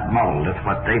done in that monolith,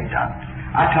 what they've done."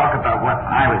 I talk about what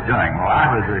I was doing. Well, I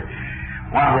was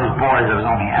one of those boys that was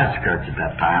on the outskirts at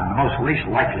that time, the most least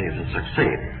likely to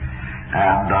succeed.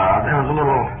 And there was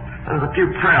a few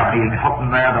prayer meetings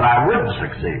hoping there that I wouldn't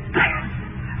succeed.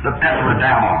 The bets were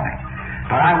down on me.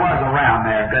 But I was around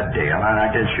there a good deal, and I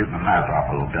did shoot my mouth off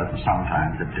a little bit, and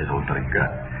sometimes it did a little bit of good.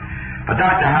 But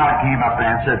Dr. Howard came up there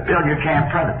and said, "Bill, you can't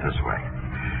print it this way.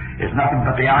 It's nothing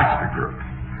but the Oxford group.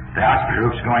 The Oxford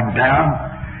group's going down.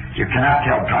 You cannot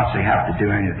tell drunks they have to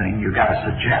do anything. You got to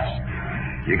suggest.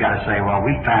 You got to say, well,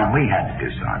 we found we had to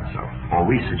do so and so, or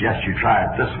we suggest you try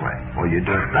it this way, or you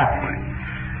do it that way.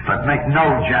 But make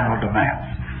no general demands."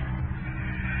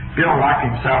 Bill locked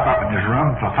himself up in his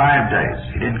room for 5 days.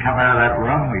 He didn't come out of that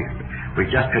room. We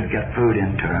just couldn't get food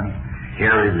into him.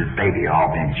 Here is his baby all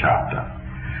being chopped up.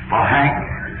 Well, Hank,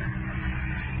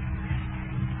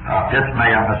 Fifth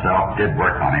Mayor myself did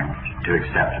work on him to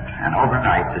accept it. And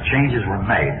overnight, the changes were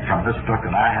made from this book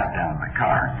that I have down in my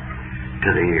car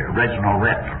to the original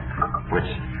red book, which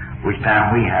we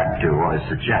found we had to do or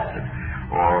suggested,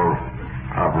 or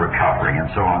of recovery and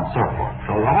so on and so forth.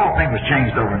 So the whole thing was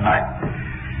changed overnight.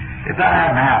 If that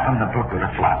hadn't happened, the book would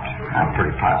have flopped. I'm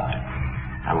pretty positive.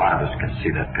 A lot of us can see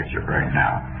that picture very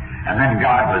now. And then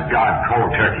God was God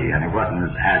cold turkey, and it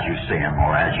wasn't as you see him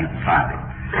or as you find him.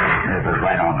 It was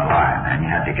right on the line, and you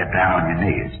had to get down on your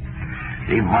knees.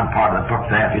 Even one part of the book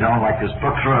there, if you don't like this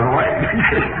book, throw it away.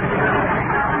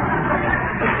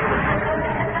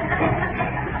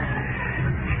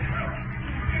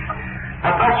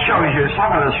 But that shows you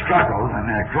some of the struggles and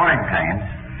the growing pains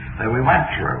that we went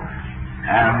through.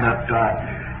 And that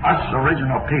us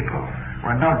original people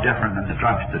were no different than the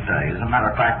drunks today. As a matter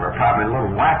of fact, we're probably a little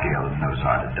wackier than those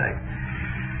are today.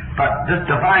 But this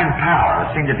divine power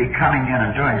seemed to be coming in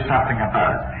and doing something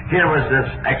about it. Here was this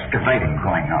excavating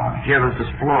going on. Here was this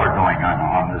floor going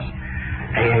on this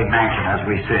AA mansion as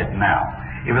we see it now.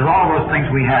 It was all those things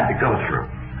we had to go through.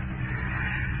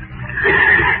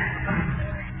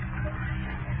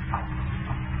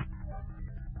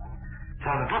 So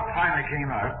the book finally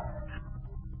came out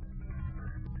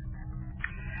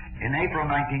in April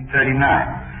 1939.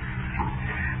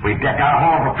 We got a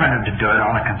hold of a printer to do it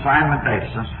on a consignment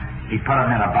basis. He put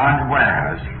them in a bonded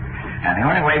warehouse, and the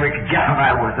only way we could get them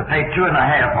out was to pay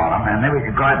 $2.50 on them, and then we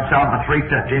could go out and sell them for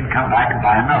 $3.50 and come back and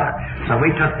buy another. So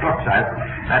we took books out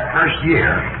that first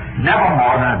year, never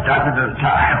more than a dozen at a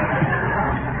time.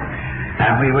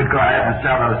 And we would go out and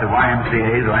sell those to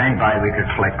YMCAs or anybody we could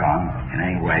click on in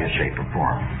any way, shape, or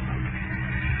form.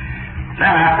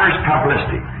 Then our first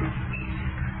publicity.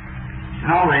 You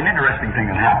know, an interesting thing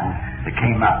that happened that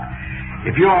came up.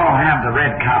 If you all have the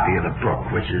red copy of the book,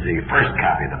 which is the first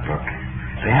copy of the book,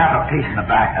 they have a piece in the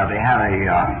back. They have a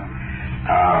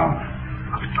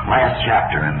last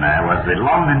chapter in there was the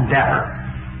Lone Endeavor.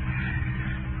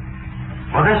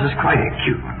 Well, this is quite a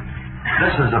cute one.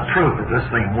 This is a proof that this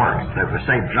thing works, that we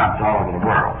save drunks all over the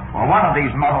world. Well, one of these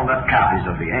muddled-up copies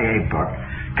of the AA book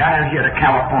got us here to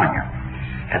California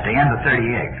at the end of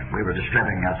 38. We were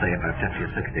distributing, I'd say, about 50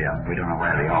 or 60 of them. We don't know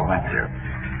where they all went to.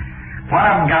 One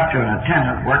of them got to an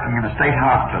attendant working in a state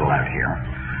hospital out here,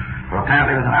 who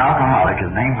apparently was an alcoholic.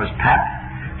 His name was Pat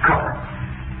Cooper.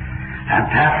 And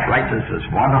Pat writes us this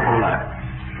wonderful letter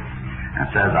and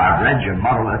says, I've read your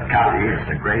muddled-up copy. It's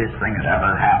the greatest thing that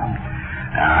ever happened.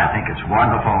 I think it's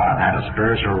wonderful. I've had a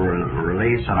spiritual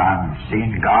release, and I'm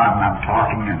seeing God, and I'm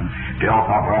talking, and Bill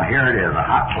thought, well, here it is, a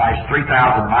hot flash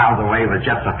 3,000 miles away with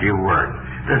just a few words.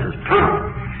 This is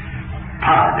proof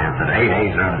positive that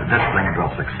AA's or this thing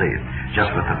will succeed,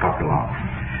 just with the book alone.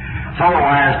 So the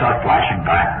wires start flashing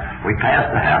back. We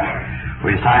passed the house.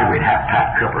 We decided we'd have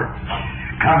Pat Cooper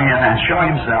come in and show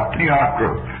himself to New York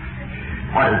group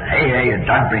what AA had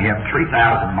done for him 3,000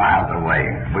 miles away.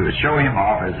 We would show him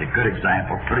off as a good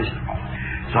example pretty soon.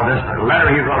 So this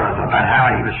letter he wrote us about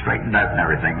how he was straightened out and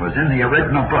everything was in the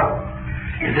original book.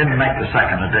 It didn't make the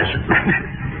second edition.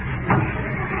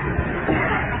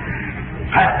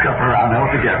 Pat Cooper, I'll never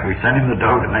forget, we sent him the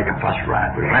dough to make a bus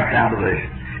ride. We went down to the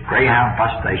Greyhound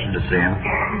bus station to see him.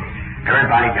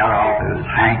 Everybody got off. It was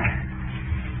Hank,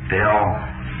 Bill,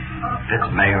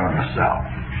 Fitzmayer, and myself.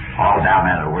 All down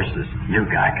there to wish this new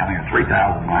guy coming 3,000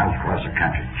 miles across the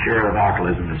country, cured of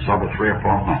alcoholism, and sober 3 or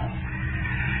 4 months.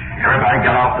 Everybody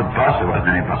got off the bus. There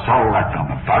wasn't any soul left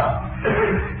on the bus.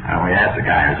 And we asked the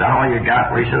guy, is that all you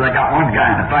got? Well, he said, I got one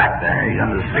guy in the back there. He's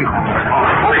under the seat. I'm going to call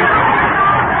the police.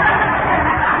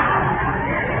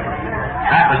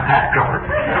 That was Pat Cooper.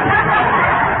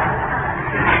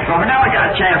 So now we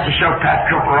got a chance to show Pat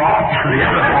Cooper off to the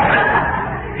other boy.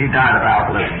 He died of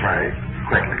alcoholism very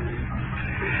quickly.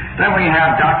 Then we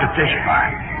have Dr.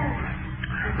 Fishbein,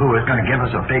 who was going to give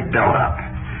us a big build-up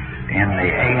in the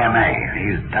AMA.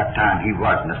 At that time, he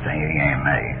was Mr.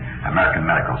 AMA, American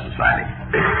Medical Society,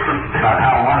 about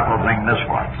how wonderful a thing this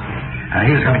was.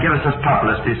 And he was going to give us this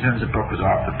publicity as soon as the book was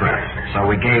off the press. So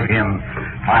we gave him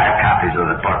 5 copies of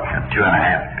the book at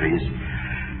 2.5 apiece.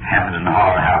 Hammered and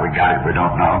hawed. How we got it, we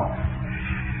don't know.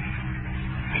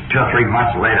 2 or 3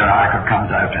 months later, an article comes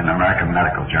out in the American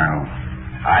Medical Journal.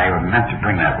 I meant to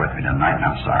bring that with me tonight, and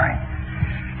I'm sorry.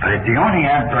 But it's the only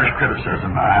adverse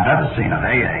criticism I've ever seen of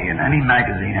AA in any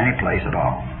magazine, any place at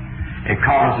all. It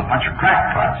called us a bunch of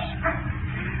crackpots,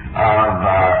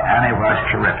 and it was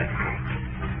terrific.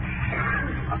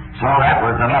 So that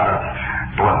was another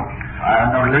blow.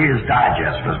 I know Reader's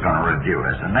Digest was going to review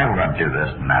us, and they were going to do this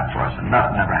and that for us, and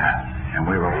nothing ever happened. And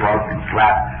we were broke and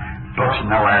flat, books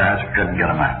nowhere else, couldn't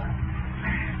get them out.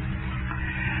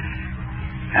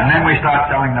 And then we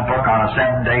start selling the book on a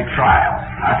 7-day trial.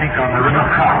 I think on the real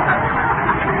cover.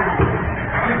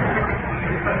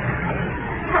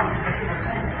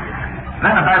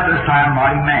 Then about this time,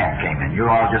 Marty Mann came in. You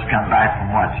all just come back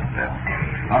from Watsonville.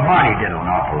 Well, Marty did an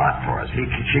awful lot for us.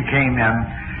 She came in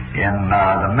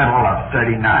the middle of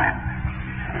 39.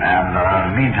 And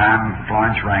in the meantime,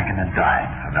 Florence Rankin had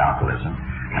died of alcoholism.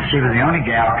 And she was the only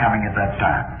gal coming at that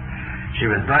time. She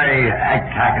was very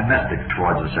antagonistic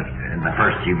towards us in the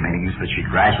first few meetings, but she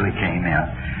gradually came in,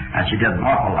 and she did an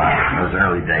awful lot in those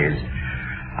early days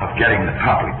of getting the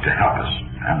public to help us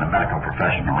and the medical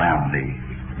profession around the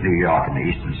New York and the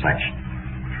eastern section.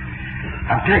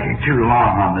 I'm taking too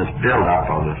long on this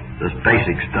build-up of this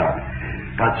basic stuff,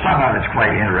 but some of it's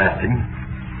quite interesting.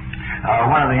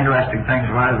 One of the interesting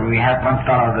things was we had one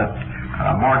fellow that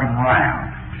Morgan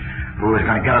Round, who was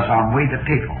going to get us on We the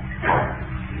People.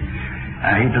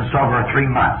 And he'd been sober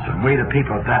 3 months, and We the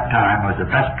People at that time was the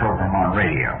best program on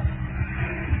radio.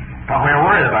 But we were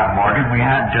worried about Morgan. We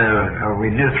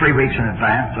knew 3 weeks in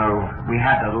advance, so we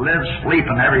had to live, sleep,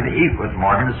 and everything to eat with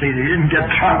Morgan to see that he didn't get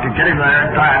drunk to get him there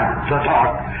in time to talk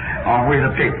on We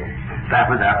the People. That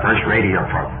was our first radio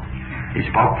program. He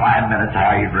spoke 5 minutes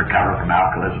how he'd recover from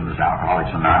alcoholism as Alcoholics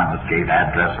Anonymous, gave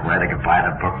address of where they could buy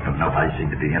the book, but nobody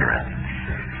seemed to be interested.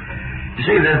 You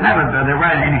see, there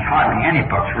weren't hardly any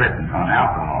books written on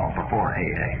alcohol before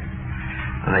AA.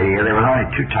 There were only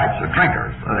 2 types of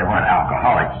drinkers. They weren't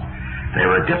alcoholics. They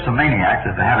were dipsomaniacs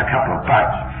if they had a couple of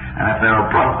bucks, and if they were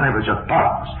broke, they were just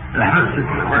bums. There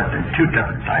weren't 2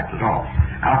 different types at all.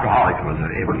 Alcoholics was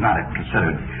not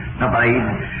considered. Nobody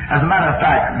even. As a matter of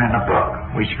fact, in the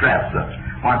book, we stress that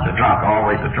once a drunk,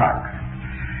 always a drunk.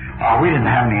 We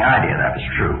didn't have any idea that was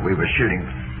true. We were shooting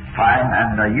fine,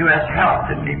 and the U.S. Health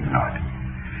didn't even know it.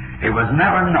 It was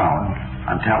never known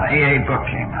until AA book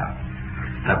came out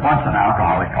that once an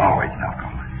alcoholic, always an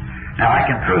alcoholic. Now, I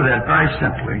can prove that very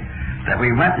simply, that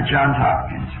we went to Johns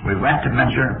Hopkins, we went to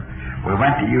Minter, we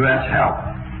went to U.S. Health,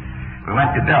 we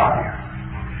went to Bellevue.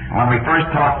 And when we first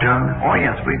talked to them, oh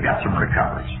yes, we've got some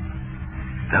recoveries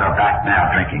that are back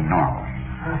now drinking normally.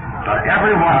 But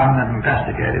every one that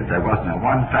investigated, there wasn't a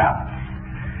one found.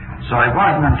 So it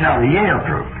wasn't until the Yale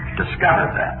group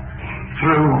discovered that,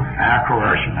 through our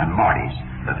coercion and Marty's,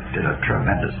 that it did a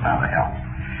tremendous amount of help.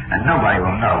 And nobody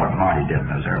will know what Marty did in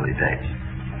those early days.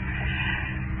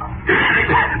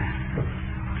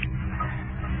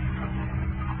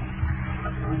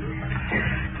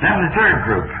 Then the third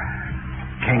group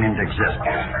came into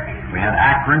existence. We had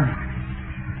Akron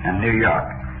and New York.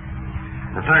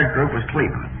 The third group was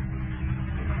Cleveland.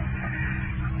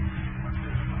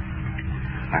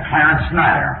 Clarence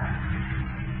Snyder,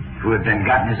 who had been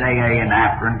gotten his AA in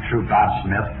Akron through Bob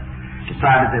Smith,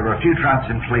 decided there were a few drunks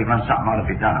in Cleveland, something ought to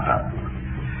be done about it.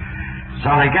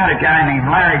 So they got a guy named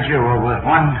Larry Jewell with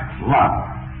one lung.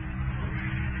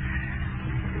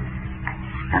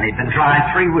 And he'd been dry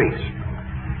 3 weeks.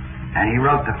 And he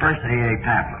wrote the first AA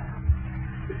pamphlet.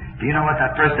 Do you know what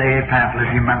that first AA pamphlet,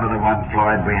 do you remember the one,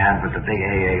 Floyd, we had with the big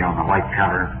AA on the white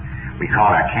cover? We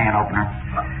call it our can opener.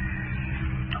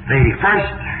 The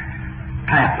first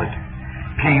pamphlet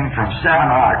came from 7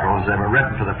 articles that were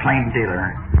written for the Plain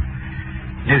Dealer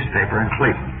newspaper in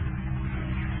Cleveland.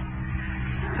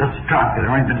 This drunk that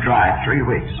had only been dry 3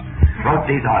 weeks wrote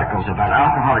these articles about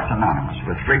Alcoholics Anonymous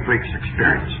with 3 weeks'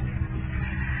 experience.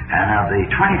 And of the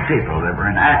 20 people that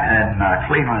were in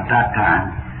Cleveland at that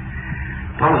time,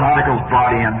 those articles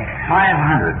brought in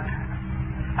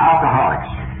 500 alcoholics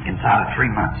inside of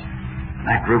 3 months. And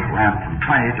that group ran from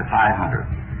 20 to 500.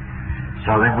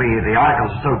 So then the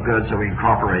articles were so good, so we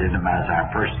incorporated them as our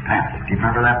first pamphlet. Do you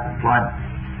remember that, Floyd?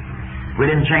 We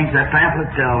didn't change that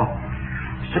pamphlet till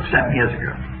 6-7 years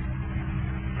ago.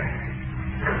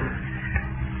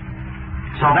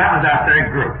 So that was our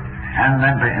third group. And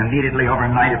then immediately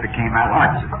overnight it became our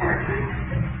largest.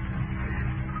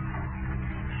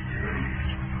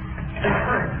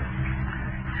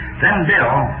 Then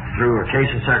Bill, through a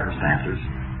case of circumstances,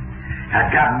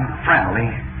 had gotten friendly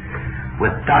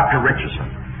with Dr. Richardson.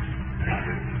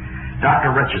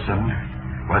 Dr. Richardson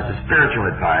was the spiritual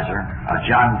advisor of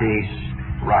John D.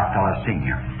 Rockefeller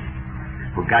Sr.,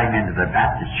 who got him into the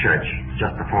Baptist Church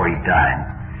just before he died,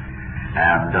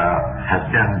 and has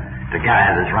been the guy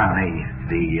that has run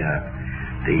the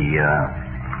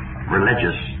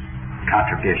religious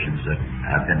contributions that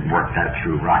have been worked out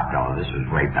through Rockefeller. This was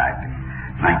way back in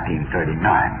 1939.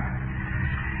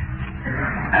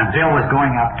 And Bill was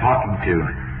going up talking to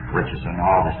Richardson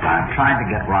all this time, trying to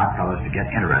get Rockefellers to get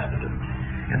interested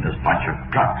in this bunch of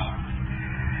drunks.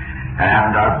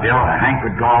 And Bill and Hank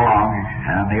would go along,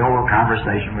 and the old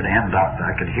conversation would end up,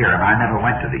 I could hear him. I never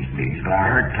went to these meetings, but I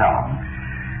heard tell him.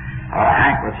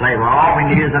 Hank would say, well, all we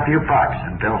need is a few bucks.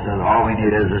 And Bill says, all we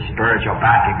need is the spiritual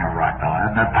backing of Rockefeller.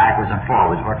 And the backwards and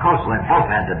forwards. Well, of course, they both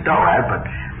had the dough out, but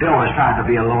Bill was trying to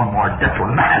be a little more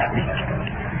diplomatic.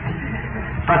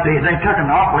 But they took an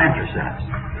awful interest in us.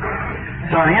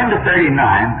 So at the end of 39,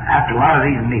 after a lot of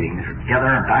these meetings,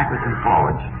 together and backwards and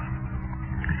forwards,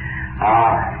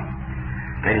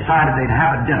 they decided they'd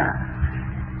have a dinner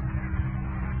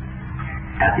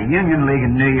at the Union League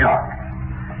in New York.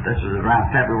 This was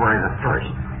around February the 1st,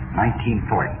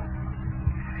 1940.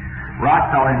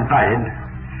 Rockefeller invited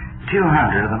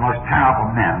 200 of the most powerful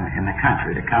men in the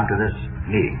country to come to this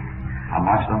meeting.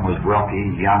 Amongst them was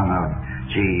Wilkie, Young of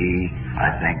GE,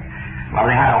 I think. Well,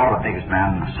 they had all the biggest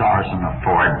men, Sarson of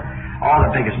Ford, all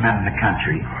the biggest men in the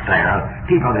country there,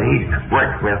 people that he'd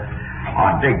worked with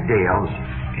on big deals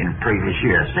in previous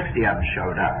years. 60 of them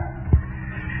showed up.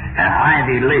 And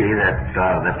Ivy Lee,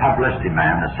 the publicity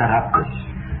man that set up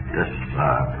this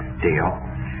deal,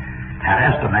 had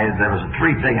estimated there was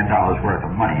 $3 billion worth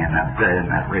of money in that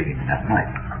reading that night.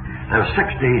 There were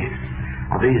 60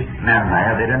 of these men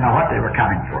there. They didn't know what they were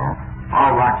coming for.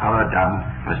 All Rockefeller had done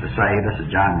was to say, this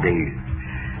is John D.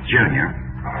 Jr.,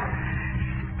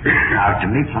 to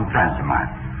meet some friends of mine.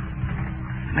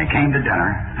 And they came to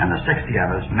dinner, and the 60 of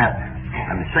us met,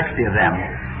 and the 60 of them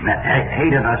met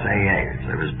 8 of us AAs.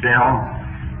 There was Bill,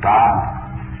 Bob,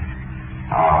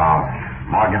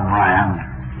 Morgan Ryan,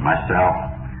 myself.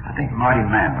 I think Marty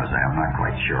Mann was there, I'm not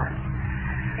quite sure.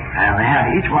 And they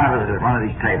had each one of us at one of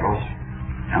these tables,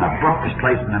 and a book was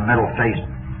placed in the middle face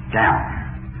down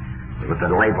with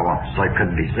the label so it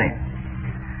couldn't be seen,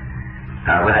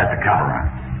 without the cover on.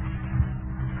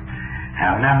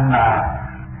 And then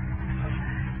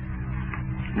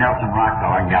Nelson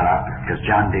Rockefeller got up because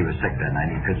John D. was sick that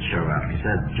night. He couldn't show up. He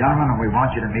said, "Gentlemen, we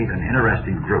want you to meet an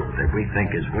interesting group that we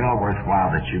think is well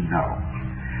worthwhile that you know.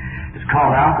 It's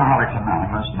called Alcoholics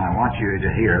Anonymous, and I want you to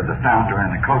hear the founder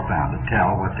and the co-founder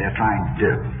tell what they're trying to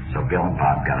do." So Bill and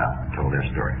Bob got up and told their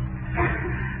story.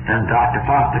 Then Dr.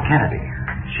 Foster Kennedy,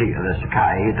 the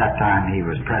psychiatrist, at that time he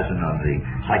was president of the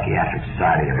Psychiatric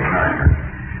Society of America,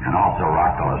 and also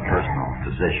Rockefeller's personal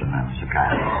physician and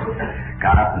psychiatrist,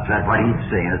 got up and said what he'd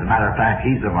seen. As a matter of fact,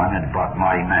 he's the one that brought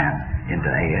Marty Mann into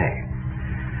AA.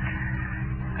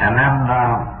 And then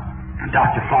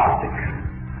Dr. Fosdick,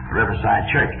 Riverside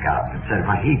Church, got up and said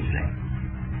what he'd seen.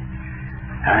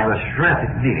 And it was a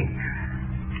terrific meeting.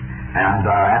 And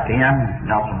at the end,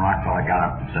 Nelson Rockefeller got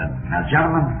up and said, "Now,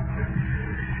 gentlemen,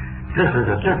 this is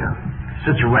a different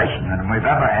situation than we've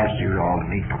ever asked you all to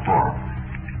meet before.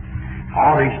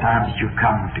 All these times that you've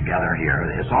come together here,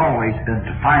 it's always been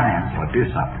to finance or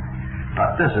do something.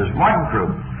 But this is one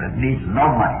group that needs no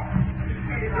money."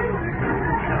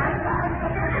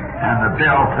 And the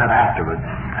bill said afterwards,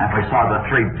 and we saw the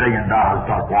 $3 billion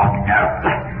start walking out,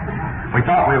 we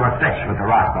thought we were fixed with the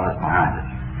Rockefellers behind us.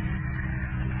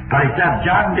 But he said,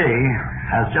 "John D.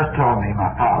 has just told me, my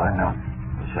father,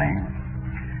 was saying,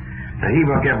 that he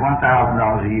will give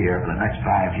 $1,000 a year for the next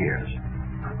 5 years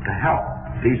to help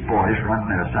these boys run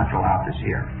their central office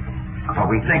here. But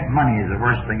we think money is the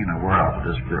worst thing in the world for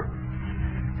this group."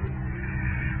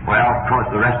 Well, of course,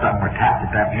 the rest of them were tapped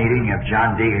at that meeting. If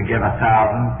John D. could give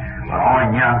 1,000, well,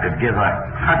 Owen Young could give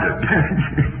 100.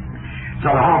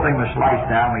 So the whole thing was sliced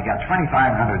down. We got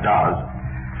 $2,500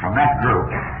 from that group,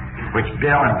 which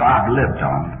Bill and Bob lived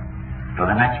on for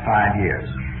the next 5 years.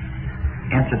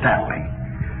 Incidentally,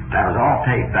 that was all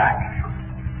paid back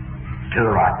to the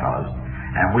Rockefellers.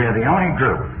 And we're the only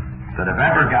group that have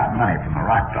ever gotten money from the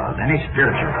Rockefellers, any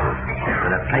spiritual group,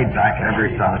 that have paid back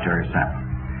every solitary cent.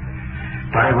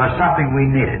 But it was something we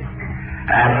needed.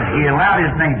 And he allowed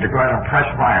his name to go out on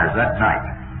press wires that night.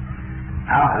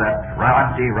 That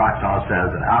Ron D. Rockefeller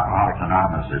says that Alcoholics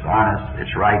Anonymous is honest,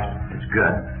 it's right, it's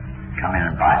good, come in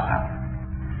and buy something.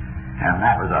 And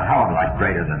that was a hell of a lot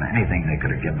greater than anything they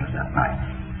could have given us that night.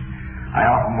 I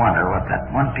often wonder what that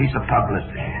one piece of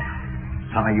publicity,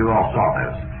 some of you all saw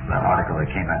that article that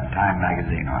came out in Time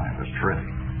magazine on it, was terrific.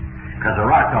 Because the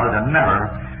Rockefellers have never,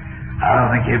 I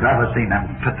don't think you've ever seen them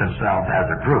put themselves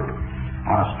as a group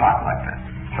on a spot like that,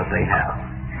 but they have.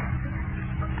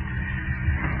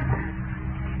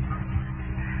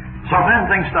 So then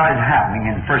things started happening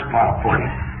in the first part of 40.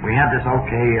 We had this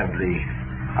okay of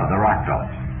the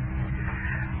Rockefellers.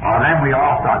 Then we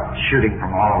all started shooting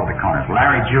from all over the corners.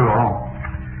 Larry Jewell,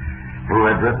 who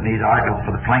had written these articles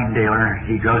for the Plain Dealer,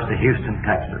 he goes to Houston,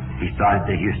 Texas. He started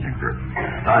the Houston group.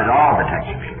 Started all the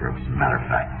Texas groups, as a matter of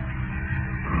fact.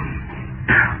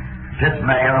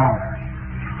 Fitzmail,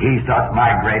 he starts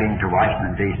migrating to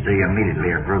Washington, D.C.,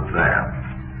 immediately a group there.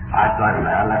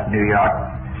 I left New York,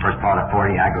 first part of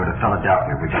 40, I go to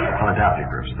Philadelphia. We got the Philadelphia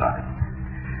group started.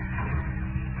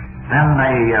 Then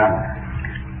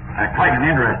quite an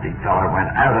interesting fellow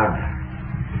went out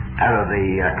of the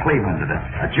Cleveland,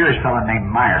 a Jewish fellow named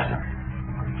Meyerson.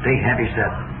 Big,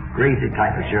 heavy-set, greasy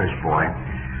type of Jewish boy.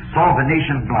 Sold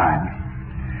Venetian blinds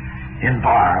in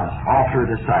bars all through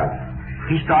the South.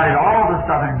 He started all the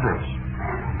Southern groups.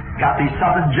 Got these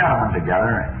Southern gentlemen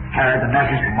together, carried the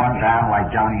message from one town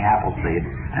like Johnny Appleseed,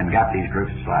 and got these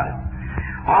groups started.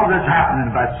 All this happened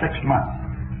in about 6 months.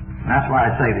 And that's why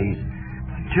I say these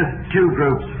two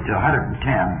groups to 110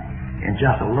 in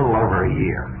just a little over a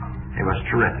year. It was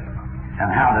terrific. And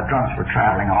how the drunks were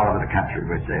traveling all over the country,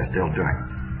 which they are still doing.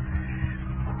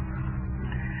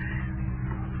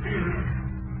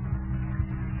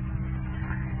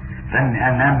 Then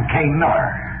Kay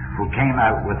Miller, who came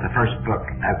out with the first book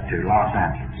out to Los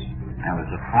Angeles, and was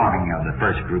the forming of the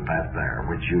first group out there,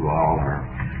 which you all are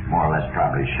more or less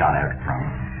probably shot out from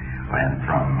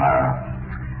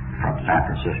San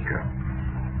Francisco.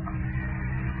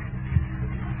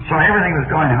 So everything was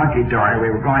going hunky-dory.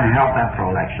 We were going to help them for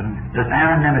election. This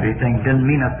anonymity thing didn't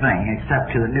mean a thing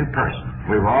except to the new person.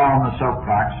 We were all on the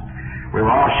soapbox. We were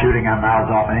all shooting our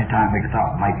mouths off anytime we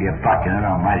thought might be a buck in it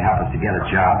or might help us to get a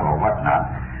job or whatnot.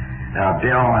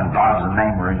 Bill and Bob's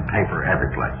name were in the paper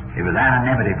every place. It was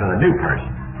anonymity for the new person,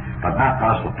 but not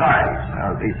for us authorities.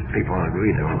 These people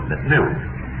that knew.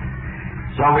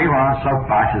 So we were on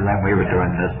soapboxes and we were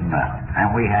doing this and that.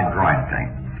 And we had growing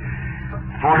things.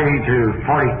 40 to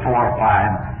 44 or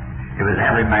 5, it was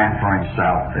every man for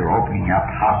himself. They were opening up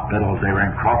hospitals. They were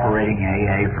incorporating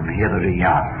AA from hither to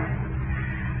yon.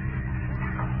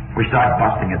 We started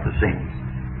busting at the seams.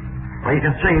 Well, you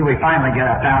can see we finally get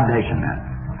a foundation then.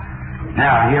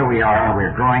 Now, here we are,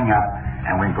 we're growing up,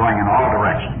 and we're going in all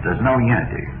directions. There's no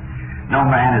unity. No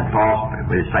man is boss.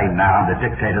 We say now, the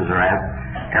dictators are out.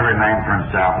 Every man for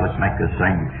himself. Let's make this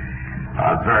thing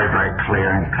very, very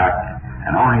clear and cut.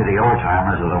 And only the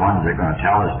old-timers are the ones that are going to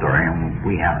tell the story, and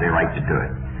we have the right to do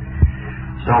it.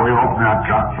 So we open up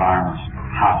drug farms,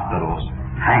 hospitals,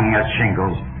 hanging us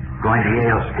shingles, going to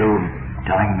Yale School,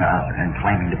 telling us and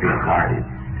claiming to be authorities.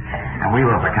 And we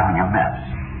were becoming a mess.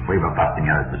 We were busting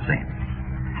out at the seams.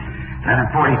 Then in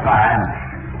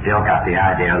 45, Bill got the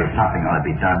idea that something ought to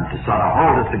be done to sort of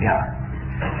hold us together.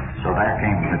 So there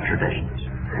came the traditions.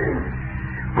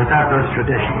 Without those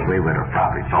traditions, we would have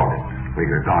probably folded. We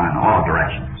were gone in all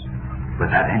directions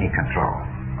without any control.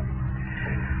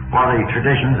 Well, the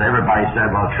traditions, everybody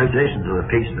said, well, traditions are the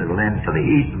peace that will end for the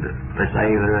East. They say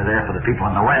they're there for the people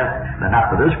in the West. They're not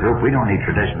for this group. We don't need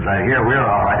traditions out here. We're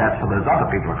all right. That's for those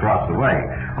other people across the way,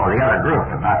 or the other group,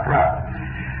 but not for us.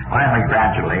 Well, then we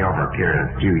gradually, over a period of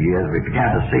a few years, we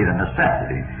began to see the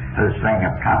necessity of this thing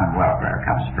of common welfare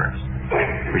comes first.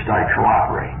 We started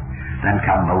cooperating. Then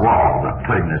come the walls of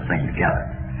putting this thing together.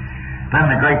 Then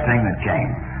the great thing that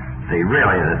came,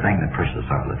 the thing that pushed us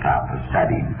over the top, was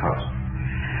Saturday Post.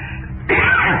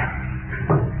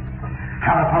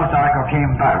 How the Post article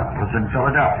came about was in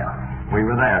Philadelphia. We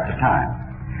were there at the time.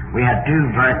 We had two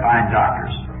very fine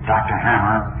doctors, Dr.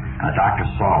 Hammer and Dr.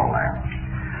 Saul there.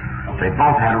 They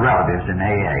both had relatives in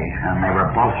AA, and they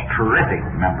were both terrific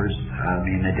members.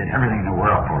 They did everything in the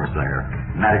world for us there,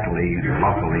 medically and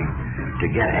locally, to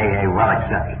get AA well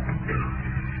accepted.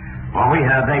 Well,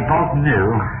 they both knew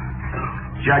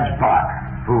Judge Bach,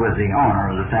 who was the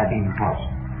owner of the Saturday Post.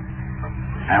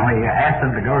 And we asked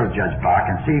them to go to Judge Bach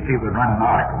and see if he would run an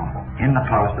article in the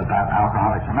Post about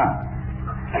Alcoholics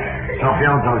Anonymous. So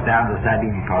Bill goes down to the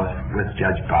Saturday Post with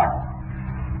Judge Bach.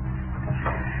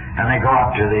 And they go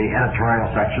up to the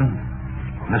editorial section.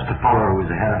 Mr. Fuller, who was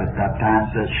the head of it at that time,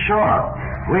 says, sure,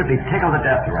 we'd be tickled to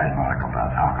death to write an article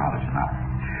about Alcoholics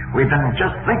Anonymous. We've been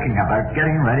just thinking about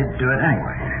getting ready to do it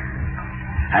anyway.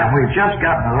 And we've just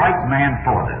gotten the right man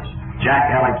for this,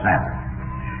 Jack Alexander.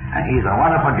 And he's a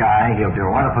wonderful guy. He'll do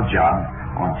a wonderful job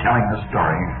on telling the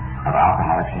story of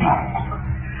Alcoholics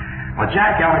Anonymous. Well,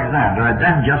 Jack Alexander had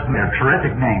then just made a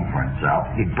terrific name for himself.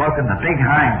 He'd broken the Big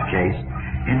Hines case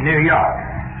in New York.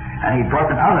 And he'd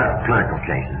broken other political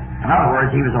cases. In other words,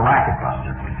 he was a racket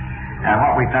buster. And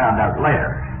what we found out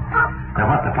later, that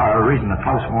what the reason the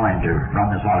Post wanted to run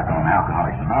this article on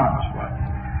Alcoholics Anonymous was,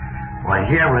 well,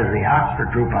 here was the Oxford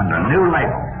group under a new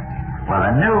label, with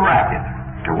a new racket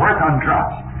to work on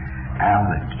drugs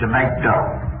and to make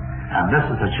dough. And this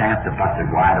is a chance to bust it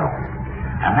wide open.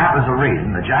 And that was the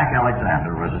reason that Jack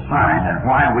Alexander was assigned and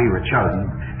why we were chosen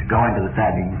to go into the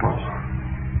Saturday Post.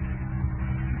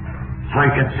 So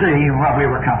you could see where we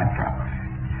were coming from.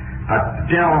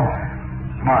 But Bill,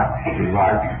 smart as he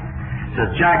was,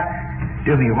 says, Jack,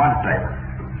 do me one favor.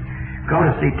 Go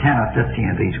to see 10 or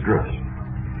 15 of these groups.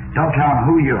 Don't tell them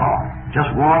who you are.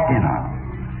 Just walk in on them.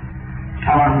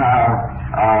 Tell them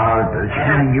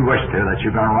anything you wish to, that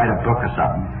you're going to write a book or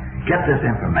something. Get this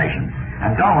information.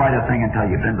 And don't write a thing until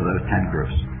you've been to those 10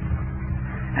 groups.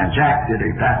 And Jack did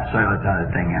that sort of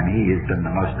thing, and he has been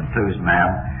the most enthused man.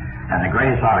 And the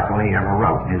greatest article he ever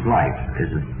wrote in his life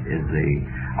is the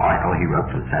article he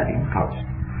wrote for the Saturday Post.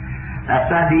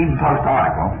 That Saturday Post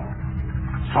article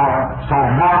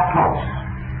sold more posts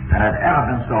than had ever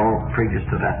been sold previous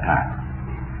to that time.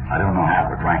 I don't know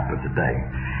how it would rank with today.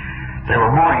 There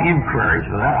were more inquiries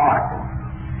for that article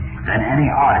than any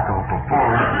article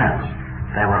before or since.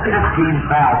 There were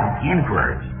 15,000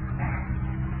 inquiries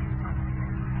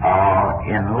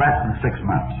in less than 6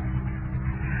 months.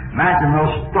 Imagine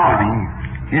those storming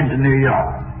into New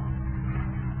York.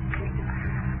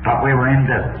 But we were in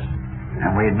business,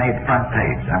 and we had made front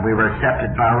page, and we were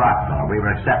accepted by Rockefeller. We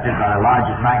were accepted by the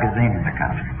largest magazine in the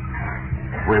country.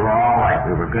 We were all right.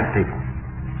 We were good people.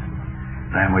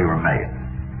 Then we were made.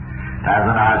 As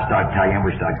and I started telling you,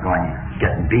 we started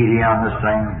getting beady on this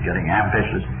thing, getting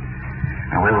ambitious,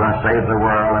 and we were going to save the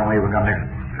world, and we were going to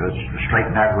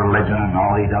straighten out religion and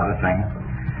all these other things.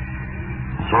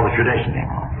 So the tradition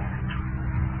came along.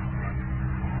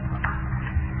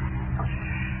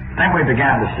 Then we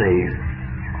began to see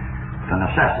the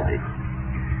necessity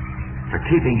for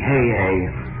keeping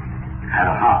AA out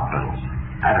of hospitals,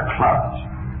 out of clubs.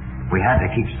 We had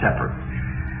to keep separate,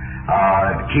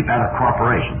 keep out of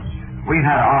corporations. We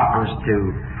had offers to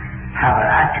have an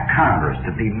act of Congress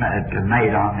to be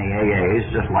made on the AAs,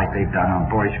 just like they've done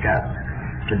on Boy Scouts.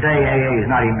 Today, AA is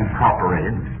not even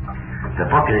incorporated. The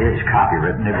book is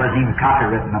copywritten. It wasn't even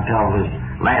copywritten until his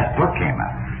last book came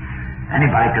out.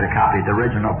 Anybody could have copied the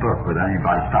original book without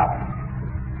anybody stopping.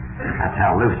 That's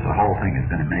how loose the whole thing has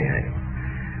been in AA.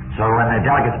 So when the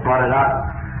delegates brought it up,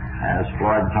 as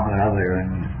Floyd and some of the other,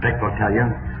 and Dick will tell you,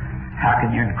 how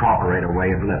can you incorporate a way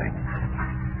of living?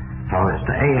 So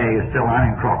the AA is still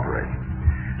unincorporated.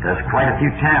 There's quite a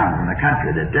few towns in the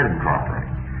country that did incorporate,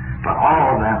 but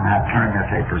all of them have turned their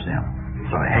papers in.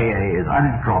 So AA is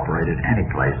unincorporated any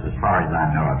place as far as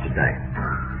I know of today.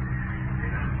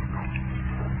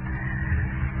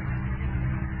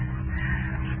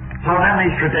 So then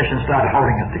these traditions started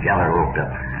holding us together a little bit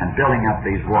and building up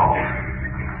these walls.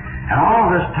 And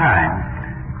all this time,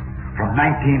 from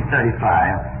 1935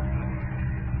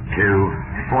 to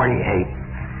 48,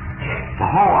 the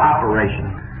whole operation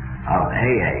of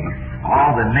AA,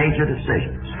 all the major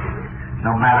decisions,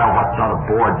 no matter what sort of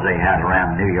boards they had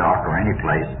around New York or any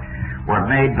place, were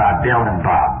made by Bill and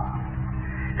Bob.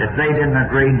 If they didn't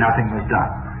agree, nothing was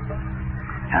done.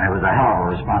 And it was a hell of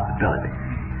a responsibility.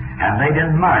 And they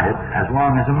didn't mind it as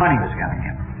long as the money was coming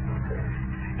in.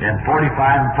 In 45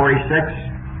 and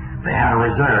 46, they had a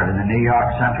reserve in the New York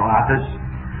Central Office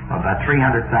of about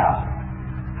 $300,000.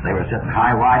 They were sitting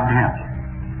high, wide, and handsome.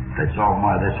 They sold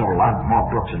a lot more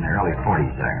books in the early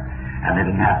 40s there, and they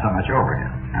didn't have so much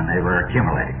overhead, and they were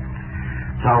accumulating.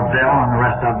 So Bill and the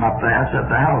rest of them up there said,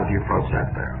 "The hell with you folks up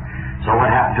there." So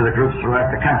what happened to the groups throughout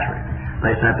the country?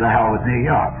 They said, "The hell with New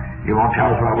York. You won't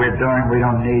tell us what we're doing. We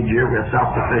don't need you. We're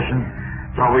self-sufficient."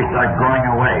 So we start going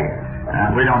away,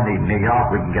 and we don't need New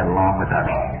York. We can get along with that.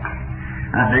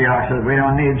 And New York says, "We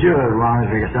don't need you as long as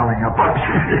we're selling your books."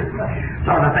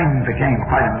 So the thing became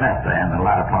quite a mess there in the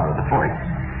latter part of the 40s.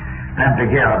 Then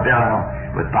Bill,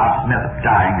 with Bob Smith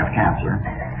dying of cancer,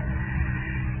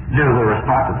 knew the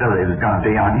responsibility was going to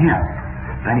be on him.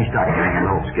 Then he started getting a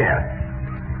little scared.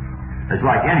 It's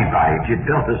like anybody, if you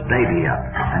built this baby up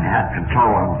and had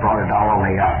control and brought it all the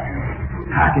way up,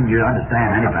 how can you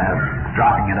understand anybody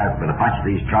dropping it up with a bunch of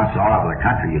these trunks all over the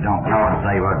country you don't know and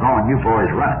say, "Well, go on, you boys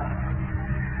run it."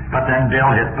 But then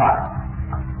Bill hit bottom.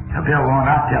 Now, Bill will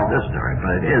not tell this story,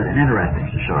 but it is an interesting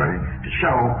story to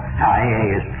show how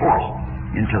AA is forced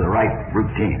into the right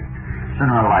routine,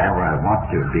 sooner or later, whether it wants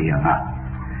to be or not.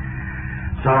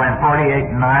 So in 48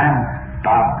 and 9,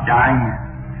 Bob dying,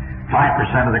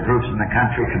 5% of the groups in the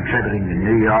country contributing to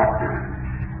New York,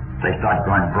 they started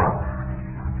going broke.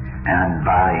 And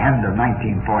by the end of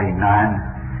 1949,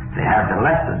 they had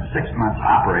less than 6 months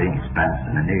operating expense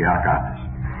in the New York office.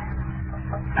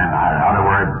 And in other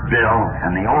words, Bill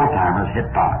and the old-timers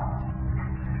hit bottom.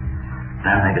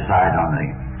 Then they decided on the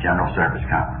General Service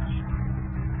Conference.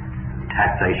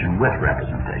 Taxation with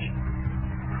representation.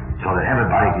 So that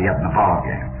everybody could get in the ball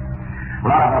game. A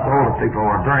lot of us older people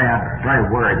were very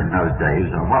worried in those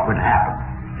days of what would happen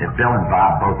if Bill and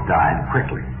Bob both died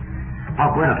quickly.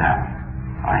 What would have happened?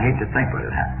 I hate to think what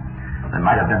would have happened. There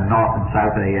might have been North and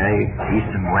South AA,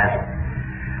 East and West,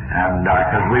 and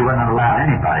because we wouldn't allow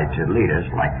anybody to lead us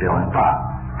like Bill and Bob,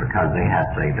 because they had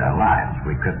saved our lives.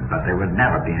 We couldn't, but there would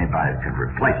never be anybody that could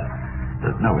replace them.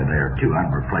 There's no way. They are two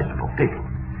unreplaceable people.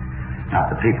 Not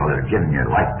the people that are giving your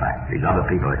life back. These other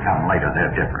people that come later,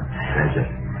 they're different. They're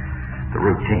just the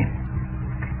routine.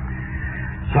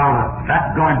 So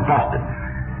that going busted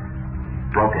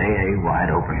broke AA wide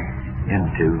open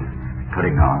into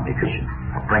putting on the vision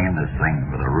of bringing this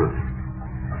thing with a roof.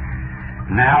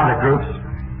 Now the groups,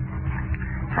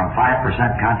 from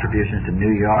 5% contributions to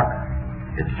New York,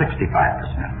 it's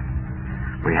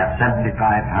 65%. We have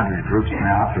 7,500 groups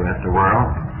now throughout the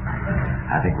world.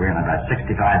 I think we're in about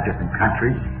 65 different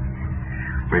countries.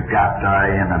 We've got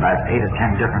in about 8 or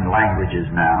 10 different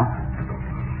languages now.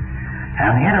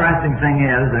 And the interesting thing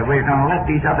is that we're going to let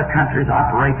these other countries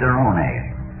operate their own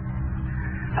AA.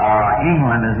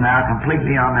 England is now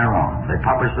completely on their own. They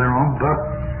publish their own book.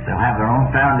 They'll have their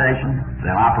own foundation.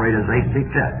 They'll operate as they see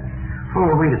fit. Who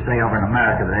are we to say over in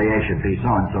America that AA should be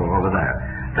so-and-so over there?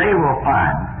 They will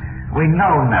find, we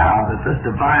know now that this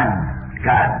divine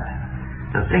guidance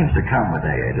that seems to come with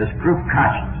AA, this group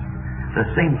conscience that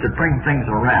seems to bring things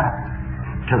around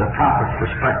to the proper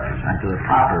perspectives and to the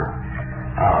proper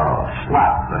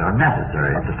slots that are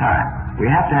necessary at the time. We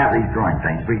have to have these growing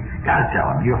things. We got to tell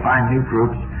them. You'll find new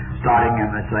groups starting and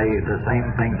they say the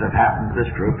same things that happened to this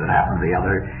group that happened to the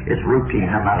other. It's routine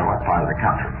no matter what part of the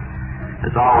country.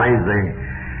 It's always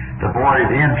the boys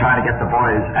in trying to get the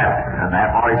boys out, and the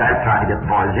boys out trying to get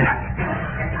the boys in.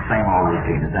 Same old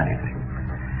routine as anything.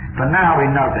 But now we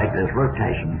know that there's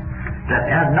rotation, that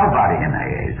nobody in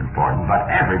AA is important, but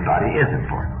everybody is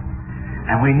important.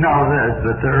 And we know this,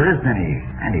 that there isn't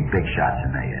any big shots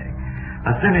in AA.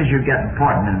 As soon as you get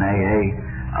important in AA,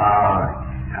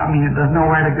 there's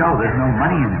nowhere to go. There's no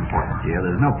money in importance here.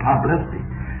 There's no publicity.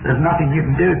 There's nothing you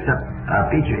can do except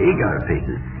beat your ego to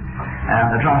pieces.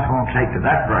 And the drunks won't take to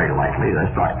that very lightly. They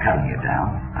start cutting you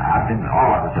down.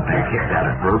 All of us have been kicked out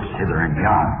of groups, hither and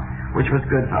yon, which was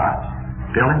good for us.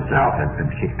 Bill himself had been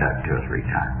kicked out 2 or 3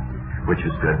 times, which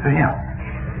was good for him.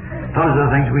 Those are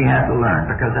the things we had to learn,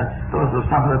 because those are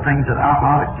some of the things that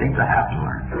alcoholics seem to have to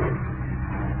learn.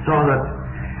 So that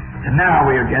now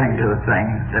we are getting to the thing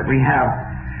that we have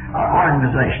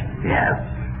organization. Yes,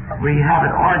 we have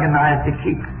it organized to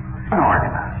keep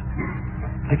unorganized,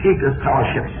 to keep this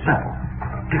fellowship simple,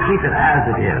 to keep it as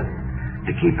it is,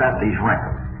 to keep out these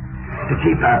wrinkles, to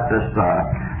keep out this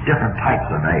different types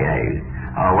of AAs,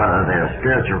 or whether they're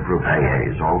spiritual group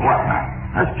AAs or whatnot.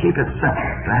 Let's keep it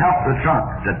simple, to help the drunk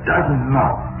that doesn't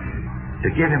know, to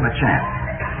give him a chance.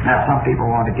 Now, some people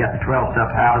want to get in 12-step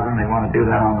housing, they want to do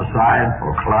that on the side,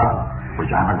 or clubs,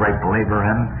 which I'm a great believer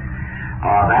in.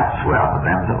 That's swell for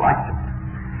them that likes it.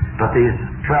 But these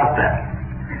 12 steps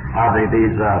are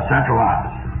these central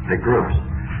offices, the groups,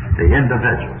 the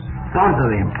individuals. Those are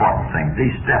the important things,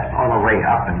 these steps all the way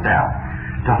up and down,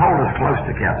 to hold us close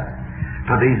together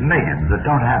for these millions that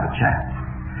don't have a chance.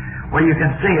 Well, you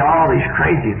can see all these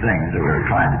crazy things that we were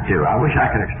trying to do. I wish I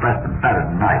could express them better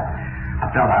tonight. I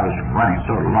felt I was running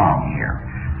so long here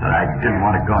that I didn't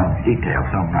want to go into detail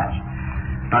so much.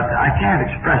 But I can't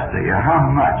express to you how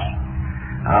much,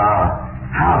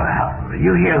 how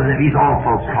you hear these old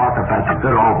folks talk about the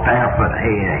good old barefoot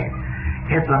AA.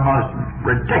 It's the most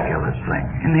ridiculous thing.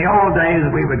 In the old days,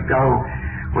 we would go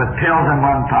with pills in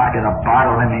one pocket, a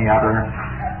bottle in the other,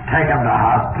 take them to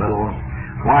hospitals,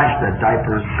 wash their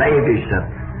diapers, babysit.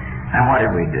 And what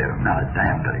did we do? Not a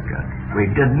damn bit good. We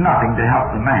did nothing to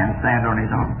help the man stand on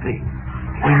his own feet.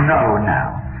 We know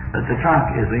now that the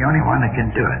drunk is the only one that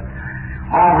can do it.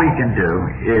 All we can do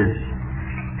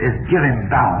is give him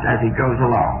balance as he goes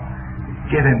along.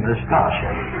 Give him this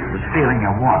fellowship, this feeling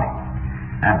of wanting,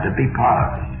 and to be part of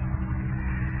us.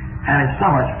 And it's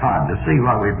so much fun to see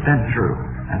what we've been through,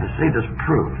 and to see this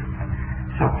proof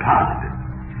so positive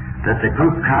that the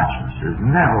group conscience is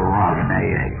never wrong in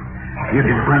AA. You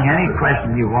can bring any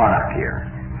question you want up here,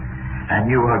 and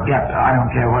you will get, I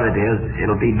don't care what it is,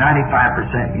 it'll be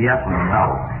 95% yes or no.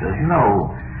 There's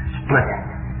no split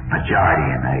majority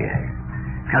in AA.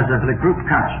 Because of the group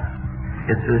conscience,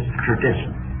 it's this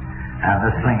tradition, and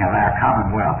this thing of our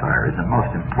common welfare is the most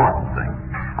important thing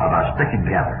of us sticking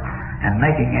together and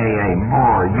making AA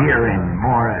more year in,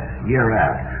 more year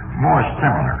out, more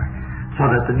similar, so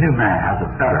that the new man has a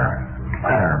better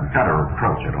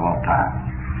approach at all times.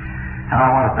 And I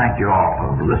want to thank you all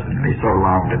for listening to me so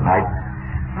long tonight.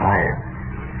 I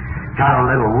got a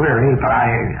little weary, but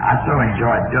I so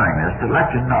enjoyed doing this to let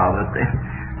you know that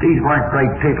these weren't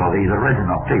great people, these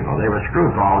original people. They were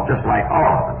screwballs just like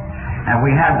all of us. And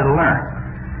we had to learn.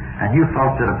 And you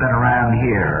folks that have been around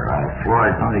here,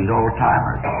 Floyd, some of these old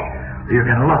timers, you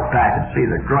can look back and see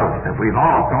the growth that we've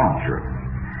all gone through.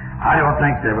 I don't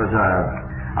think there's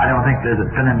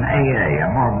been an AA, a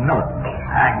more militant,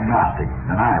 agnostic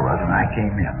than I was when I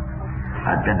came in.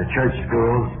 I'd been to church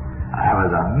schools. I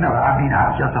was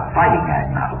just a fighting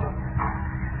agnostic.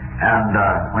 And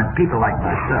when people like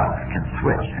myself can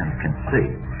switch and can see,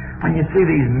 when you see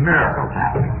these miracles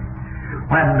happening,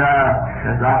 when,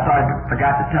 as I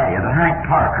forgot to tell you, the Hank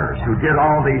Parkers, who did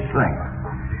all these things,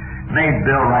 made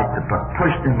Bill write the book,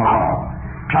 pushed him along,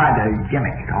 tried to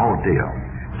gimmick the whole deal.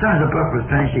 As soon as the book was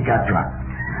finished, he got drunk.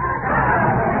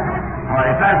 Well,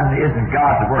 if that isn't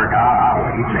God's work,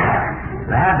 I'll eat you out.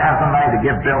 They had to have somebody to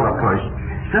give Bill a push.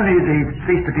 As soon as he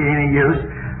ceased to be any use,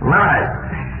 learn it.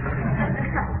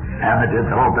 And they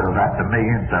did a little bit of that to me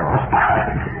in several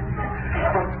spots.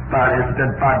 But it's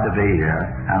been fun to be here,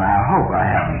 and I hope I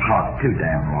haven't talked too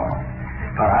damn long.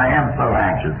 But I am so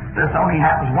anxious. This only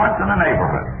happens once in the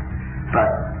neighborhood. But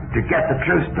to get the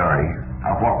true story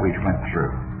of what we went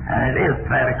through. And it is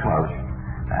fairly close,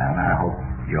 and I hope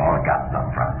you all got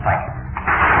some from it. Thank you.